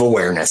level of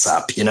awareness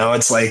up.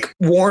 It's like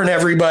warn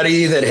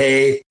everybody that,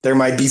 hey, there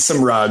might be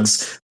some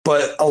rugs,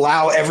 but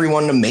allow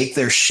everyone to make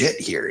their shit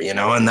here,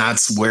 and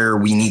that's where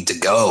we need to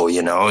go,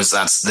 is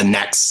that's the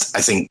next,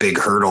 I think, big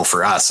hurdle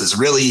for us is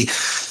really,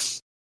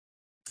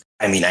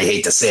 I mean, I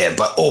hate to say it,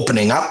 but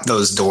opening up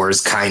those doors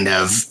kind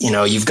of,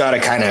 you've got to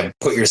kind of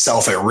put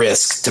yourself at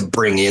risk to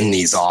bring in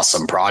these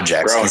awesome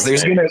projects. Because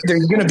there's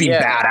gonna be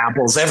bad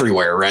apples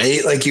everywhere,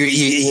 right? Like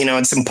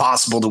it's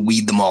impossible to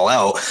weed them all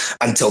out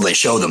until they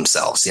show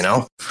themselves,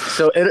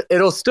 So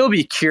it'll still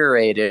be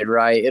curated,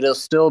 right? It'll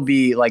still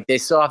be like they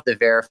still have to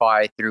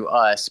verify through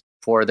us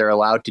before they're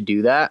allowed to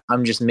do that.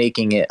 I'm just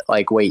making it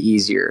like way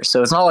easier.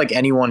 So it's not like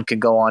anyone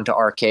could go on to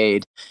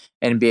ARKD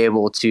and be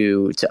able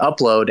to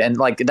upload. And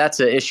like that's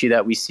an issue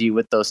that we see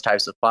with those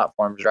types of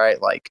platforms, right?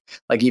 Like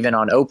even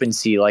on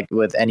OpenSea, like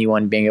with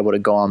anyone being able to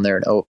go on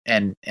there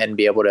and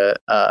be able to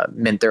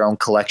mint their own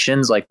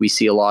collections, like we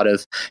see a lot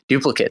of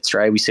duplicates,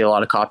 right? We see a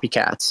lot of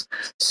copycats.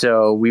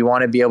 So we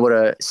want to be able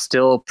to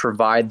still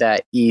provide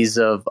that ease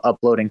of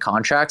uploading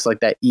contracts, like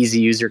that easy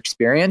user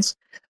experience,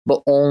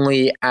 but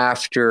only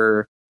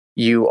after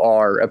you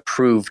are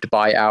approved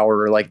by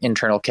our like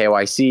internal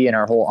KYC and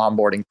our whole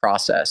onboarding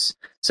process.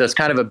 So it's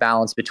kind of a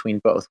balance between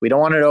both. We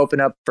don't want it to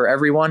open up for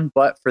everyone,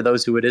 but for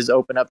those who it is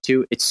open up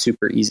to, it's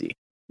super easy.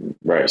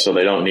 Right. So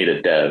they don't need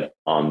a dev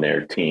on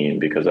their team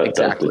because that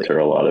does deter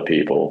a lot of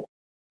people.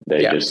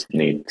 They just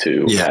need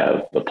to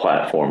have the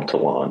platform to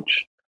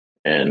launch.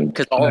 And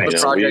because all of the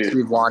projects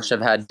we've launched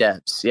have had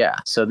devs. Yeah.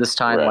 So this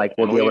time,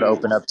 we'll be able to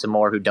open up to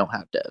more who don't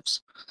have devs.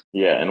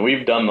 Yeah. And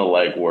we've done the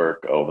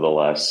legwork over the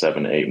last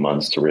 7 to 8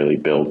 months to really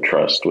build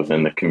trust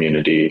within the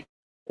community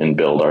and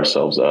build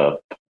ourselves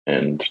up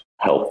and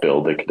help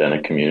build the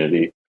Kadena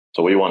community.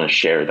 So we want to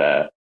share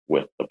that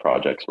with the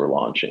projects we're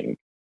launching,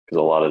 because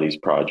a lot of these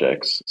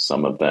projects,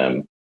 some of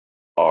them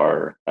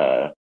are,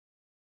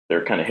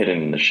 they're kind of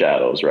hidden in the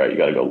shadows, right? You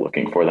got to go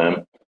looking for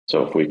them.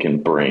 So if we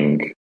can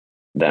bring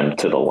them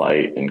to the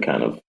light and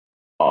kind of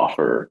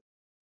offer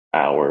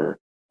our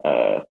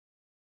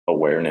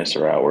awareness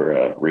or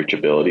our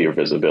reachability or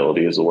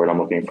visibility is the word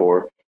I'm looking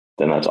for,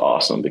 then that's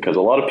awesome, because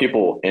a lot of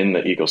people in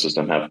the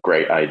ecosystem have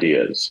great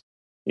ideas,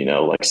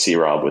 like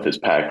C-Rob with his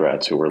packed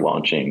rats, who we're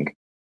launching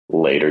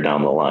later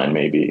down the line,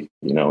 maybe,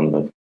 in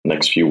the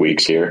next few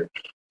weeks here,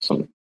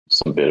 some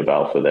bit of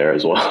alpha there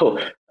as well.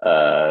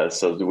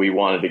 So we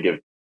wanted to give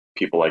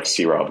people like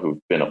C-Rob,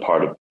 who've been a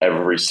part of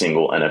every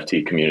single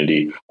NFT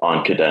community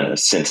on Kadena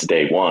since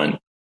day one,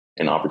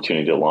 an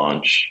opportunity to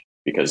launch,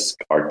 because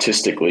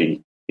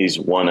artistically, he's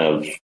one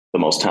of the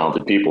most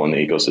talented people in the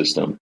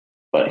ecosystem,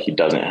 but he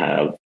doesn't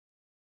have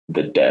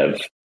the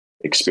dev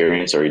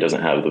experience, or he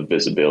doesn't have the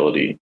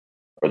visibility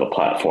or the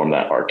platform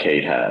that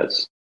ARKD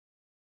has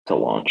to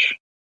launch.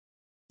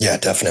 Yeah,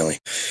 definitely.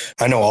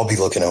 I know I'll be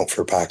looking out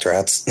for packed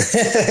rats,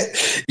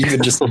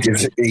 even just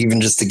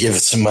to give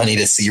some money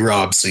to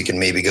C-Rob so he can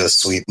maybe go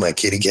sweep my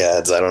kitty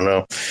cats. I don't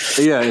know.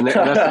 Yeah, and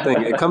that's the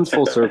thing. It comes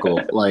full circle.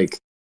 Like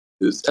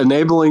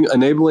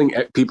enabling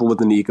people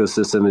within the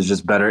ecosystem is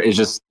just better.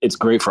 It's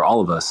great for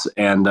all of us.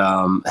 And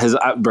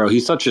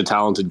he's such a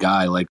talented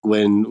guy. Like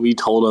when we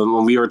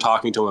were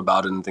talking to him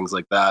about it and things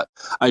like that,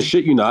 I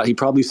shit you not, he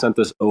probably sent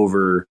us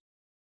over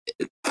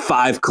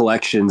 5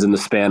 collections in the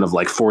span of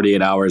like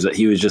 48 hours that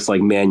he was just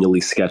like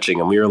manually sketching.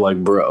 And we were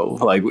like, bro,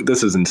 like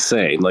this is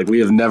insane. Like we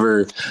have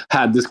never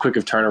had this quick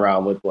of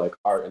turnaround with like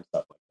art and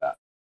stuff like that.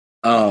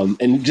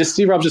 And just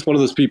C-Rob's just one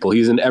of those people.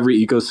 He's in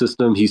every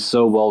ecosystem. He's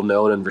so well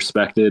known and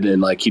respected, and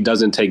like he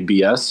doesn't take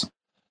BS.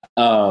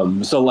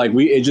 So like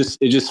it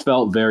just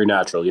felt very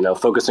natural,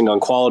 focusing on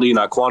quality,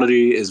 not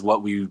quantity, is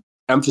what we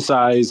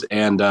emphasize.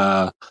 And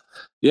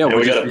we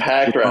got a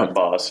packed rat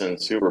boss in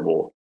Super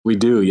Bowl. We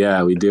do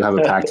have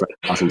a packed rat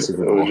boss in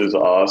Super Bowl, which is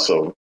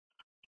awesome.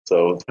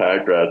 So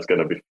packed rat's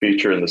going to be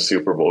featured in the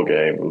Super Bowl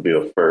game. It'll be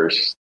the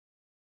first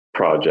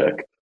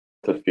project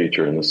to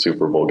feature in the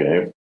Super Bowl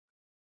game.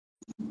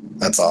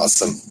 That's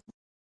awesome.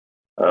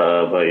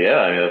 But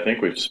yeah, I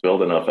think we've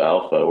spilled enough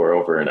alpha. We're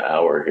over an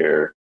hour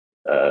here.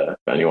 If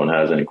anyone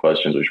has any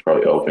questions, we should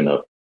probably open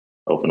up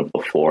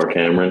the floor,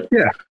 Cameron.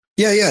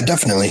 Yeah,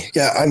 definitely.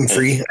 Yeah, I'm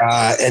free.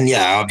 And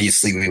yeah,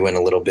 obviously we went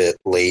a little bit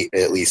late,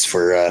 at least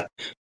for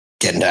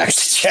getting to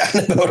actually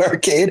chatting about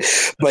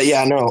ARKD. But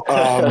yeah, no.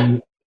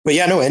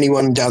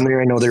 Anyone down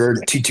there, I know there are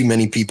too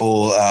many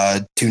people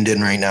tuned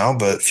in right now,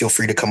 but feel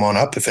free to come on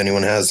up if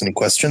anyone has any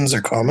questions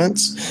or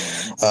comments.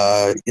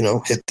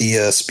 Hit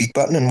the speak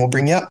button and we'll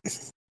bring you up.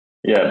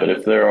 Yeah, but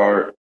if there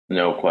are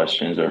no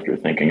questions, or if you're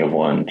thinking of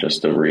one,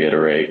 just to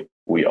reiterate,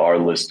 we are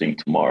listing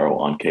tomorrow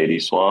on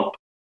KD Swap.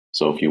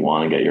 So if you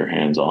want to get your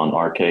hands on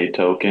RK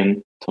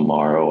token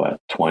tomorrow at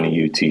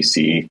 20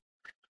 UTC,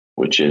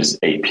 which is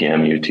 8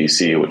 p.m.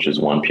 UTC, which is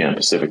 1 p.m.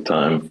 Pacific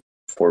time,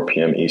 4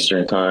 p.m.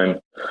 Eastern time,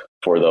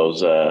 for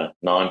those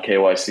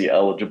non-KYC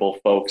eligible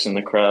folks in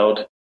the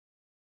crowd,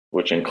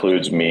 which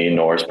includes me,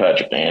 Norris,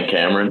 Patrick, and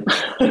Cameron.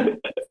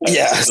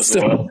 Yeah.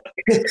 So,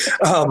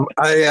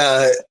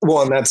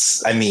 and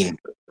that's, I mean,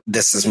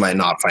 this is my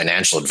not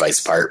financial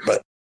advice part,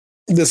 but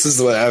this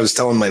is what I was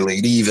telling my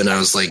lady. Even I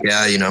was like,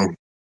 yeah,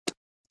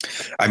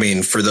 I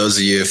mean, for those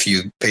of you, if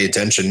you pay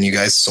attention, you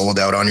guys sold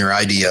out on your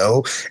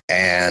IDO,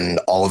 and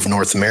all of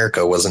North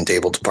America wasn't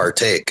able to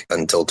partake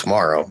until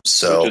tomorrow.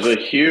 So, which is a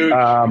huge,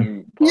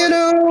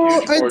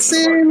 I'd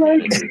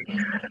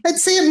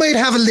say it might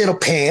have a little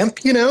pamp,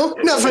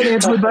 not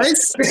financial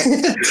advice,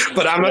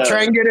 but I'm gonna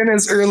try and get in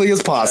as early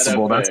as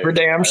possible. That's for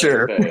damn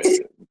sure.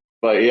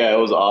 But yeah, it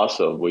was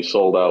awesome. We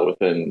sold out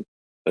within,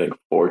 I think,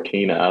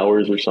 14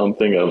 hours or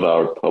something of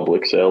our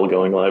public sale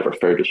going live, or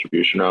fair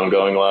distribution round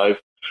going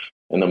live.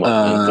 And the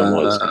momentum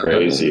was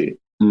crazy.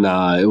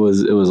 Nah, it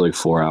was like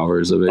 4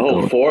 hours of it.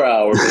 Oh, 4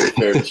 hours of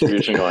fair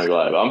distribution going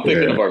live. I'm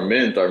thinking of our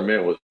mint. Our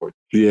mint was 4.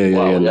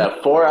 Yeah.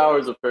 4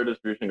 hours of fair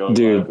distribution going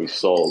live. We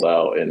sold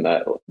out, and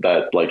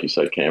that, like you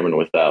said, Cameron,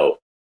 without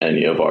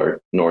any of our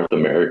North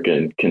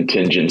American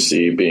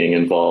contingency being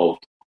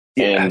involved.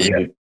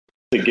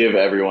 To give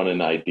everyone an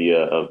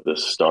idea of the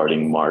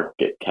starting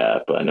market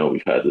cap, I know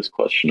we've had this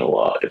question a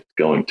lot. It's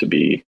going to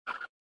be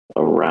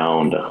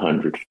around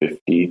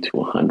 150 to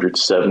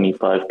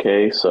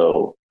 175K.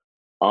 So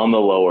on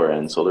the lower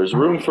end. So there's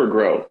room for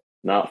growth,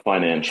 not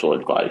financial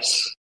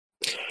advice.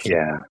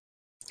 Yeah.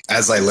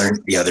 As I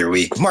learned the other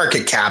week,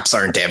 market caps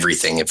aren't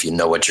everything if you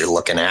know what you're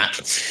looking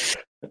at.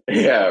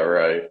 Yeah,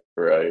 right.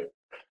 But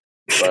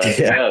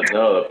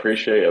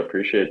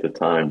appreciate the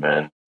time,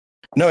 man.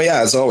 No,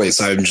 yeah, as always,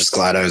 I'm just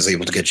glad I was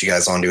able to get you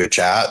guys onto a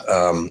chat.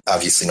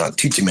 Obviously not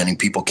too many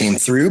people came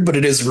through, but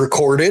it is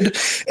recorded,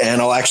 and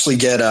I'll actually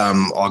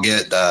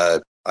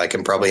I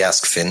can probably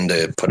ask Finn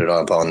to put it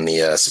up on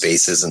the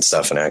spaces and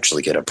stuff and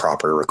actually get a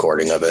proper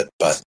recording of it.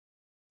 But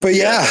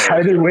yeah,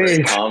 either way.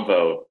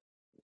 Convo.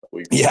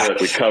 We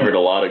covered a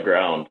lot of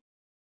ground.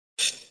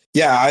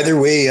 Yeah, either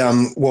way,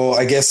 well,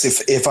 I guess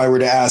if I were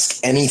to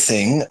ask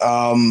anything,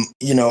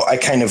 I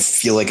kind of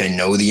feel like I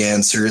know the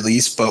answer at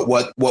least, but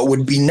what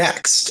would be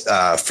next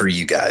for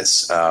you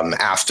guys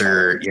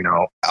after,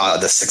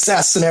 the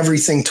success and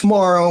everything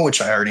tomorrow, which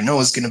I already know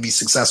is going to be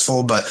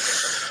successful, but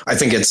I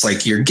think it's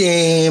like your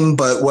game,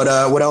 but what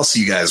else are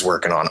you guys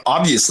working on?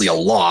 Obviously a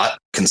lot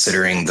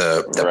considering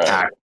the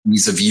pack,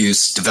 ease of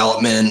use,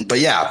 development, but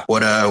yeah,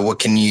 what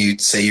can you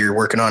say you're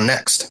working on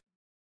next?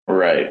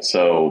 Right.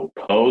 So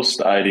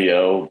post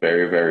IDO,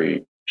 very,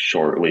 very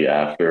shortly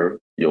after,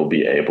 you'll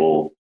be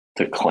able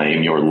to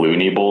claim your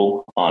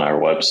Loonable on our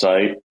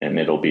website, and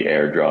it'll be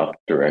airdropped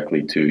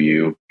directly to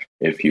you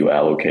if you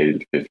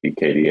allocated 50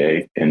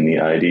 KDA in the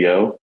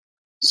IDO.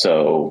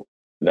 So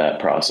that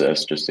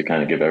process, just to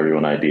kind of give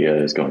everyone an idea,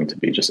 is going to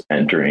be just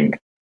entering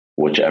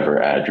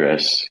whichever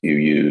address you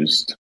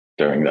used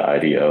during the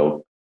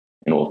IDO.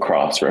 And we'll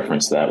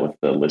cross-reference that with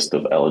the list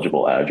of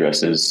eligible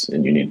addresses.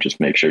 And you need to just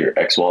make sure your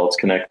X wallet's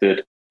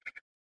connected.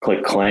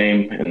 Click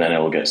claim, and then it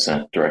will get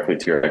sent directly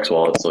to your X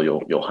wallet. So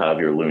you'll have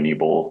your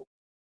Loonable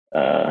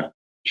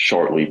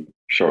shortly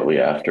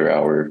after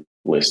our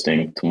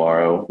listing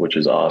tomorrow, which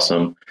is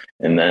awesome.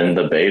 And then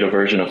the beta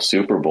version of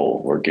Super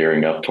Bowl, we're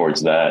gearing up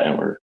towards that, and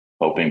we're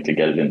hoping to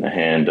get it in the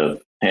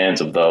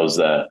hands of those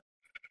that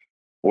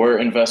were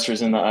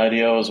investors in the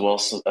IDO, as well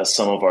as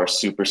some of our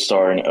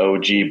superstar and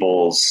OG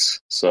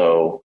bulls.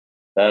 So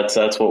that's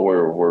what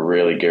we're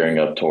really gearing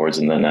up towards.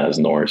 And then, as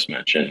Norris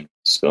mentioned,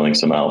 spilling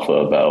some alpha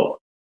about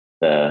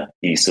the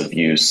ease of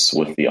use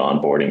with the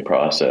onboarding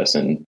process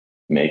and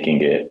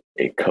making it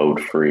a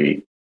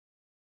code-free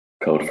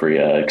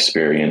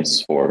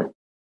experience for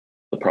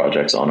the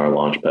projects on our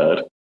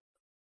launchpad.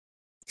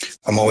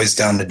 I'm always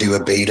down to do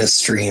a beta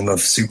stream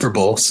of Super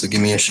Bowl, so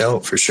give me a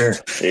shout for sure.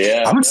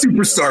 Yeah, I'm a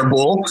superstar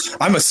bull.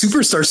 I'm a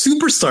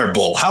superstar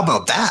bull. How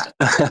about that?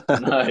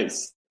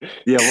 Nice.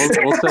 Yeah,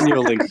 we'll send you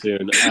a link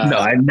soon. No,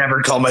 I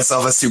never call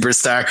myself a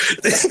superstar.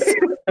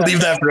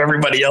 Leave that for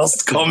everybody else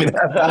to call me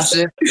that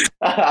bullshit.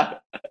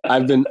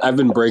 I've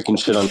been breaking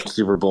shit on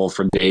Super Bowl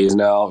for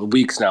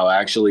weeks now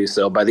actually.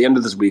 So by the end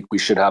of this week, we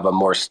should have a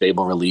more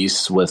stable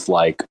release with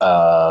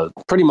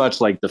pretty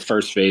much like the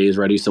first phase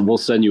ready. So we'll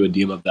send you a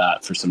DM of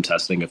that for some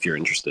testing if you're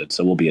interested.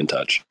 So we'll be in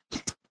touch.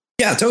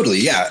 Yeah, totally.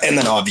 Yeah, and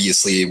then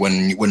obviously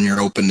when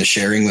you're open to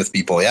sharing with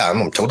people, yeah,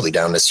 I'm totally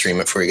down to stream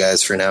it for you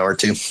guys for an hour or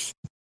two.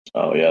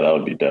 Oh yeah, that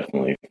would be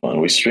definitely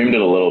fun. We streamed it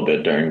a little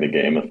bit during the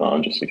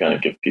game-a-thon just to kind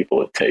of give people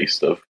a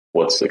taste of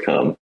what's to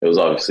come. It was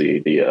obviously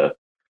the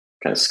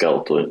kind of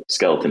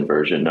skeleton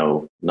version.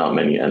 No, not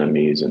many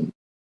enemies and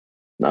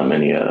not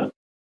many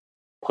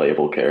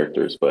playable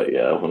characters. But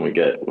yeah, when we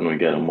get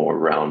a more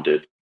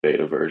rounded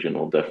beta version,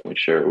 we'll definitely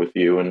share it with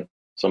you and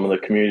some of the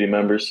community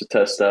members to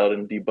test out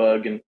and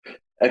debug and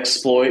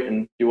exploit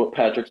and do what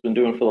Patrick's been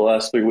doing for the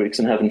last 3 weeks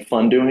and having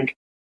fun doing.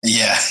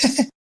 Yeah.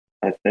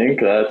 I think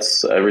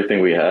that's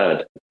everything we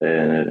had.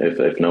 And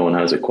if no one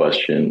has a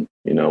question,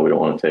 we don't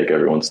want to take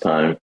everyone's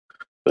time,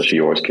 especially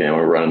yours, Cam.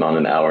 We're running on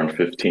an hour and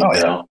 15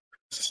 now.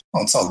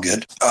 Well, it's all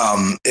good.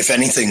 If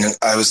anything,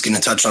 I was going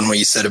to touch on what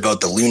you said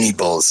about the loony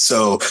bulls.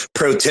 So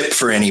pro tip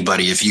for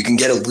anybody, if you can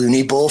get a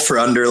loony bull for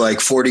under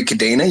like 40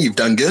 Cadena, you've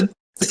done good.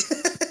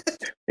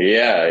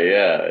 Yeah.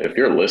 If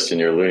you're listing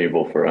your loony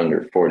bull for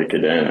under 40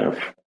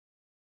 Cadena,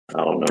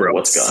 I don't know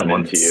what's gotten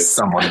into you.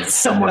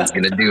 Someone's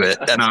going to do it,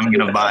 and I'm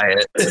going to buy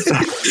it.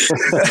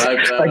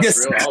 I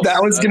guess that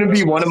was going to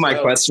be one of my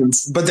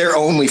questions, but they're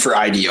only for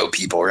IDO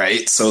people,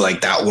 right? So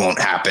like that won't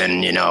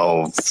happen,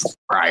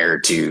 prior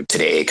to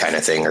today kind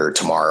of thing or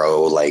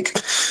tomorrow, like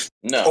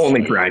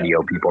only for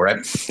IDO people, right?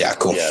 Yeah,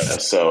 cool. Yeah,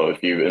 so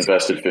if you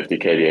invested 50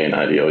 KDA in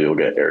IDO, you'll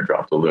get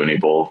airdropped a loony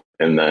bull,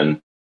 and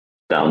then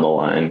down the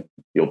line,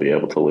 you'll be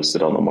able to list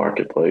it on the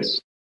marketplace.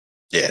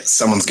 Yeah,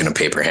 someone's going to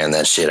paper hand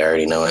that shit. I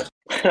already know it.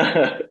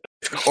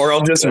 Or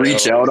I'll just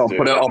reach out. I'll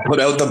put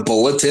out the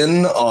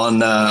bulletin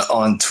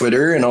on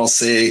Twitter, and I'll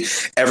say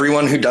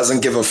everyone who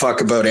doesn't give a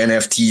fuck about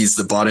NFTs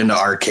that bought into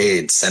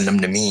ARKD, send them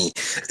to me.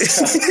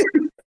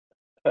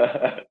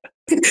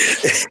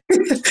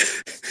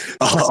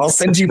 I'll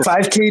send you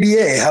 5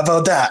 KDA. How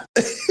about that?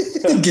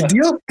 Good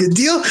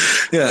deal.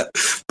 Yeah,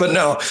 but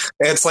no,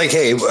 it's like,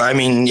 hey, I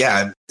mean,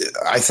 yeah,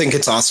 I think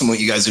it's awesome what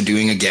you guys are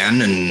doing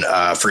again. And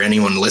for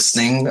anyone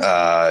listening,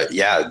 I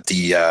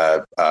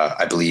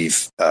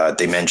believe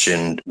they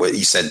mentioned what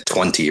you said,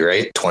 20,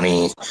 right?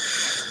 20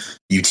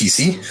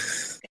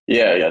 UTC.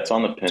 Yeah, it's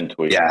on the pin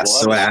tweet. Yeah,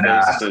 we'll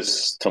have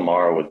this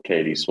tomorrow with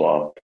KD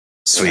Swap.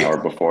 Sweet. An hour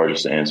before,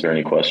 just to answer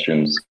any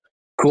questions.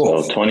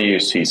 Cool. So 20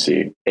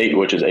 UTC,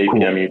 which is 8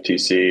 p.m.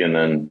 UTC, and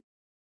then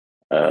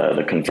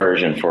the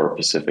conversion for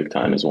Pacific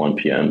time is 1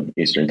 p.m.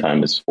 Eastern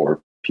time is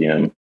 4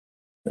 p.m.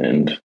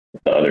 And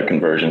the other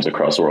conversions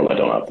across the world, I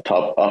don't have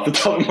off the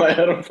top of my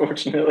head,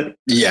 unfortunately.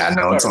 Yeah,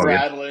 no, it's all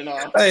good.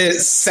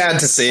 It's sad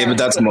to say, but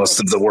that's most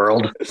of the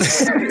world.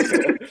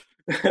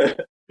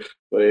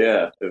 But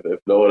yeah, if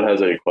no one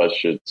has any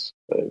questions,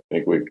 I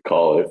think we could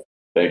call it.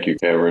 Thank you,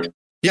 Cameron.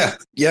 Yeah,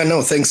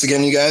 no, thanks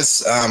again, you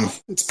guys.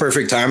 It's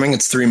perfect timing.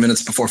 It's 3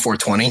 minutes before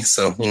 4:20,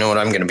 so you know what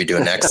I'm going to be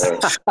doing next.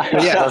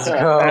 Yeah, let's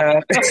go.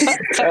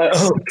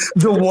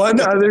 The one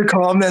other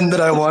comment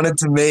that I wanted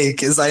to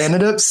make is I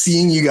ended up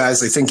seeing you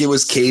guys. I think it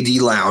was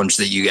KD Lounge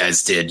that you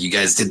guys did. You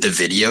guys did the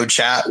video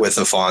chat with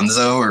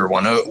Afonso or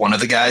one of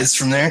the guys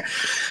from there.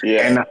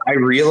 Yeah, and I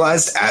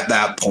realized at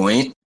that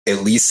point,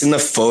 at least in the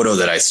photo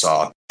that I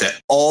saw,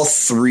 that all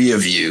three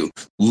of you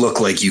look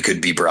like you could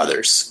be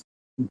brothers.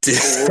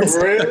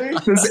 Really?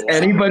 Does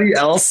anybody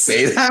else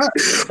say that?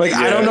 Like,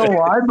 yeah. I don't know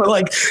why, but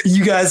like,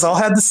 you guys all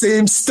had the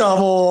same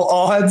stubble,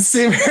 all had the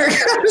same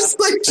haircut.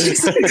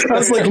 I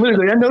was like,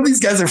 literally, I know these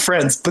guys are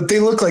friends, but they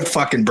look like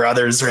fucking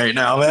brothers right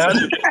now, man.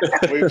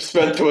 We've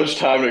spent too much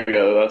time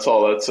together. That's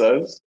all that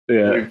says.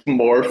 Yeah, we've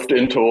morphed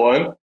into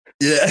one.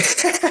 Yeah,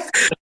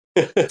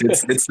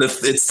 it's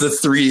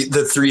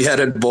the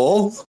three-headed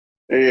bull.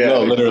 Yeah,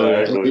 no, literally.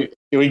 Exactly.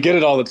 We get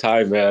it all the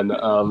time, man.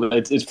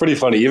 It's pretty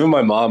funny. Even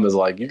my mom is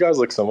like, "You guys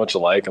look so much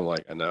alike." I'm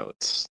like, "I know."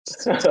 It's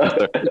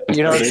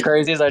you know what's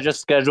crazy is I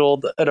just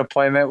scheduled an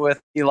appointment with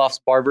Elof's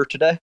barber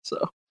today.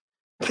 So,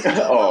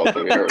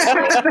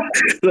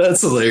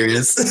 that's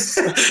hilarious.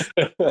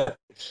 All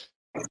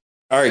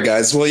right,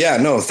 guys. Well, yeah,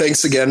 no,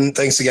 thanks again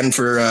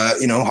for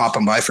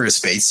hopping by for a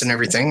space and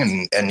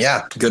everything, and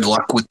yeah, good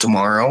luck with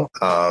tomorrow.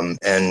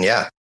 And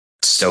yeah,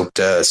 stoked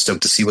to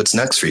see what's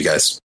next for you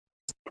guys.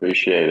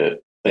 Appreciate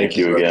it. Thank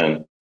you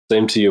again.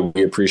 Same to you.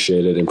 We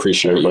appreciate it and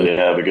appreciate everybody.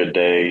 Have a good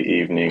day,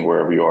 evening,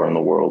 wherever you are in the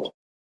world.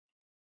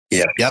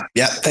 Yeah.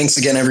 Thanks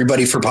again,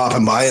 everybody, for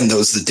popping by, and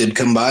those that did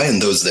come by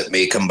and those that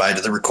may come by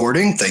to the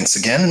recording. Thanks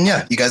again. And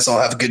yeah, you guys all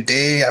have a good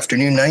day,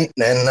 afternoon, night.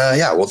 And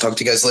yeah, we'll talk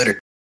to you guys later.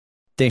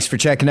 Thanks for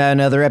checking out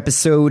another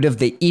episode of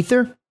The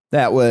Ether.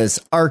 That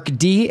was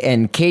ARKD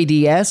and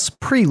KDS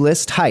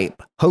Pre-List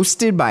Hype,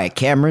 hosted by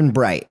Cameron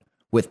Bright,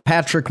 with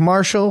Patrick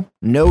Marshall,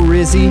 No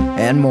Rizzy,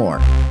 and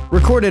more.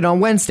 Recorded on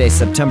Wednesday,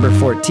 September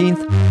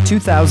 14th,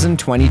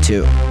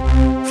 2022.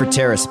 For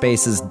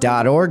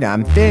TerraSpaces.org,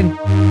 I'm Finn.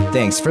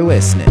 Thanks for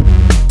listening.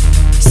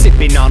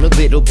 Sipping on a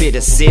little bit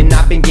of sin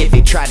I've been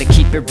giving. Try to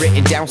keep it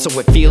written down so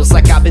it feels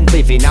like I've been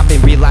living. I've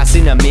been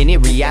realizing a minute,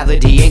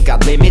 reality ain't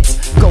got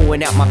limits.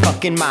 Going out my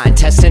fucking mind,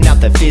 testing out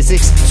the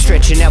physics,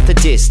 stretching out the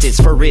distance.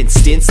 For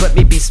instance, let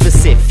me be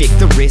specific.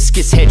 The risk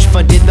is hedge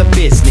funding the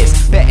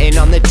business, betting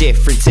on the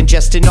difference,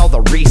 ingesting all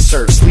the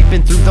research,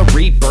 sleeping through the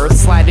rebirth,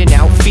 sliding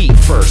out feet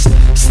first.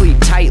 Sleep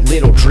tight,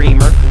 little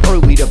dreamer.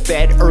 Early to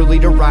bed, early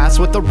to rise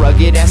with a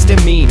rugged ass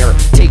demeanor.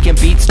 Taking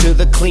beats to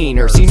the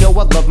cleaners. You know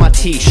I love my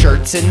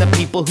t-shirts and the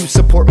people who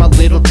support my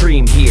little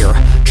dream here.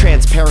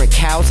 Transparent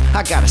cows,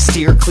 I gotta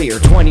steer clear.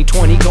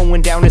 2020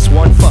 going down as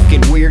one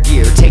fucking weird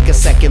year. Take a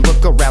second,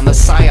 look around, the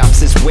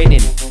psyops is winning.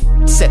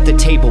 Set the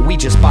table, we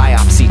just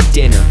biopsy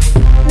dinner.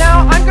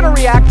 Now I'm gonna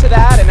react to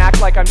that and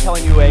act like I'm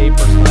telling you a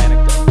personal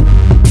anecdote.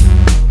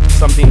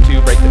 something to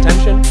break the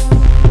tension,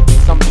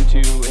 something to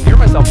endear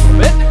myself a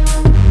little bit,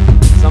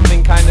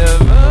 something kind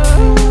of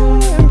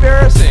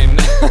embarrassing.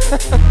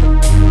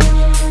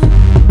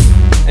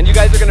 And you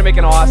guys are gonna make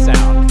an awe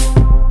sound.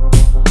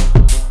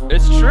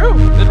 It's true,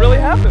 it really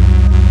happened.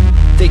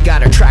 They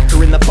got a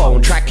tracker in the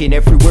phone, tracking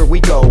everywhere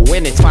we go.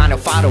 And it's fine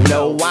if I don't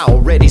know, I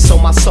already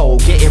sold my soul.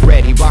 Getting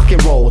ready, rock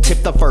and roll,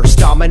 tip the first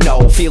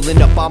domino.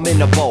 Feeling up, I'm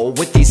in a bowl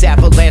with these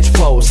avalanche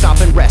flows.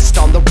 Stop and rest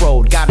on the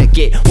road, gotta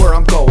get where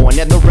I'm going.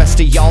 And the rest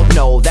of y'all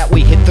know that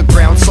we hit the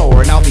ground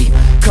sore. And I'll be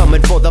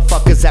coming for the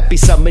fuckers that be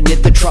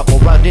summoning the trouble.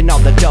 Running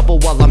on the double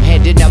while I'm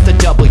handing out the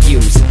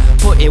W's.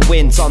 Putting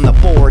wins on the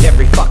board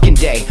every fucking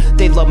day.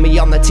 They love me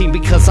on the team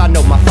because I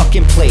know my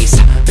fucking place.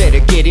 Better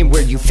get in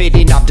where you fit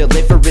in, I'm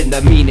delivering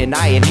the meaning.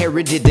 I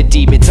inherited the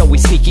demons,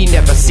 always sneaky,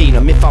 never seen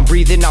them. If I'm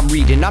breathing, I'm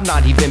reading, I'm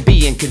not even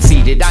being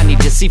conceited. I need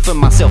to see for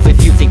myself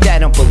if you think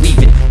that I'm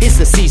believing. It's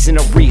the season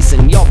of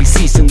reason, y'all be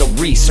ceasing the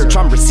research.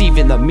 I'm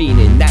receiving the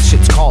meaning, that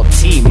shit's called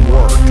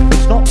teamwork.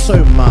 It's not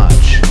so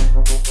much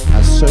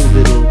as so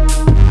little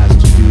as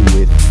to do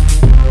with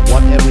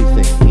what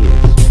everything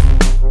is.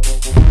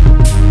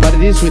 But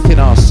it is within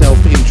our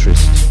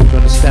self-interest to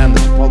understand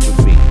the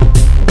topography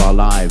of our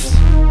lives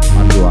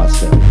unto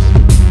ourselves.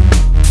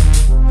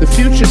 The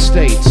future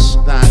states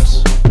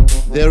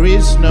that there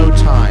is no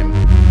time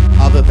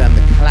other than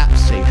the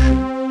collapsation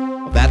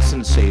of that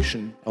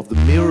sensation of the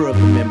mirror of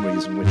the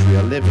memories in which we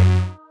are living.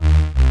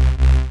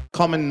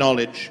 Common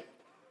knowledge,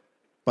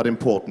 but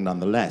important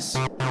nonetheless.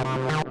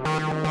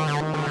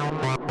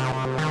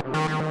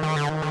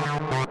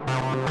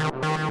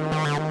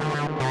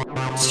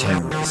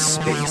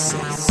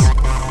 TerraSpaces.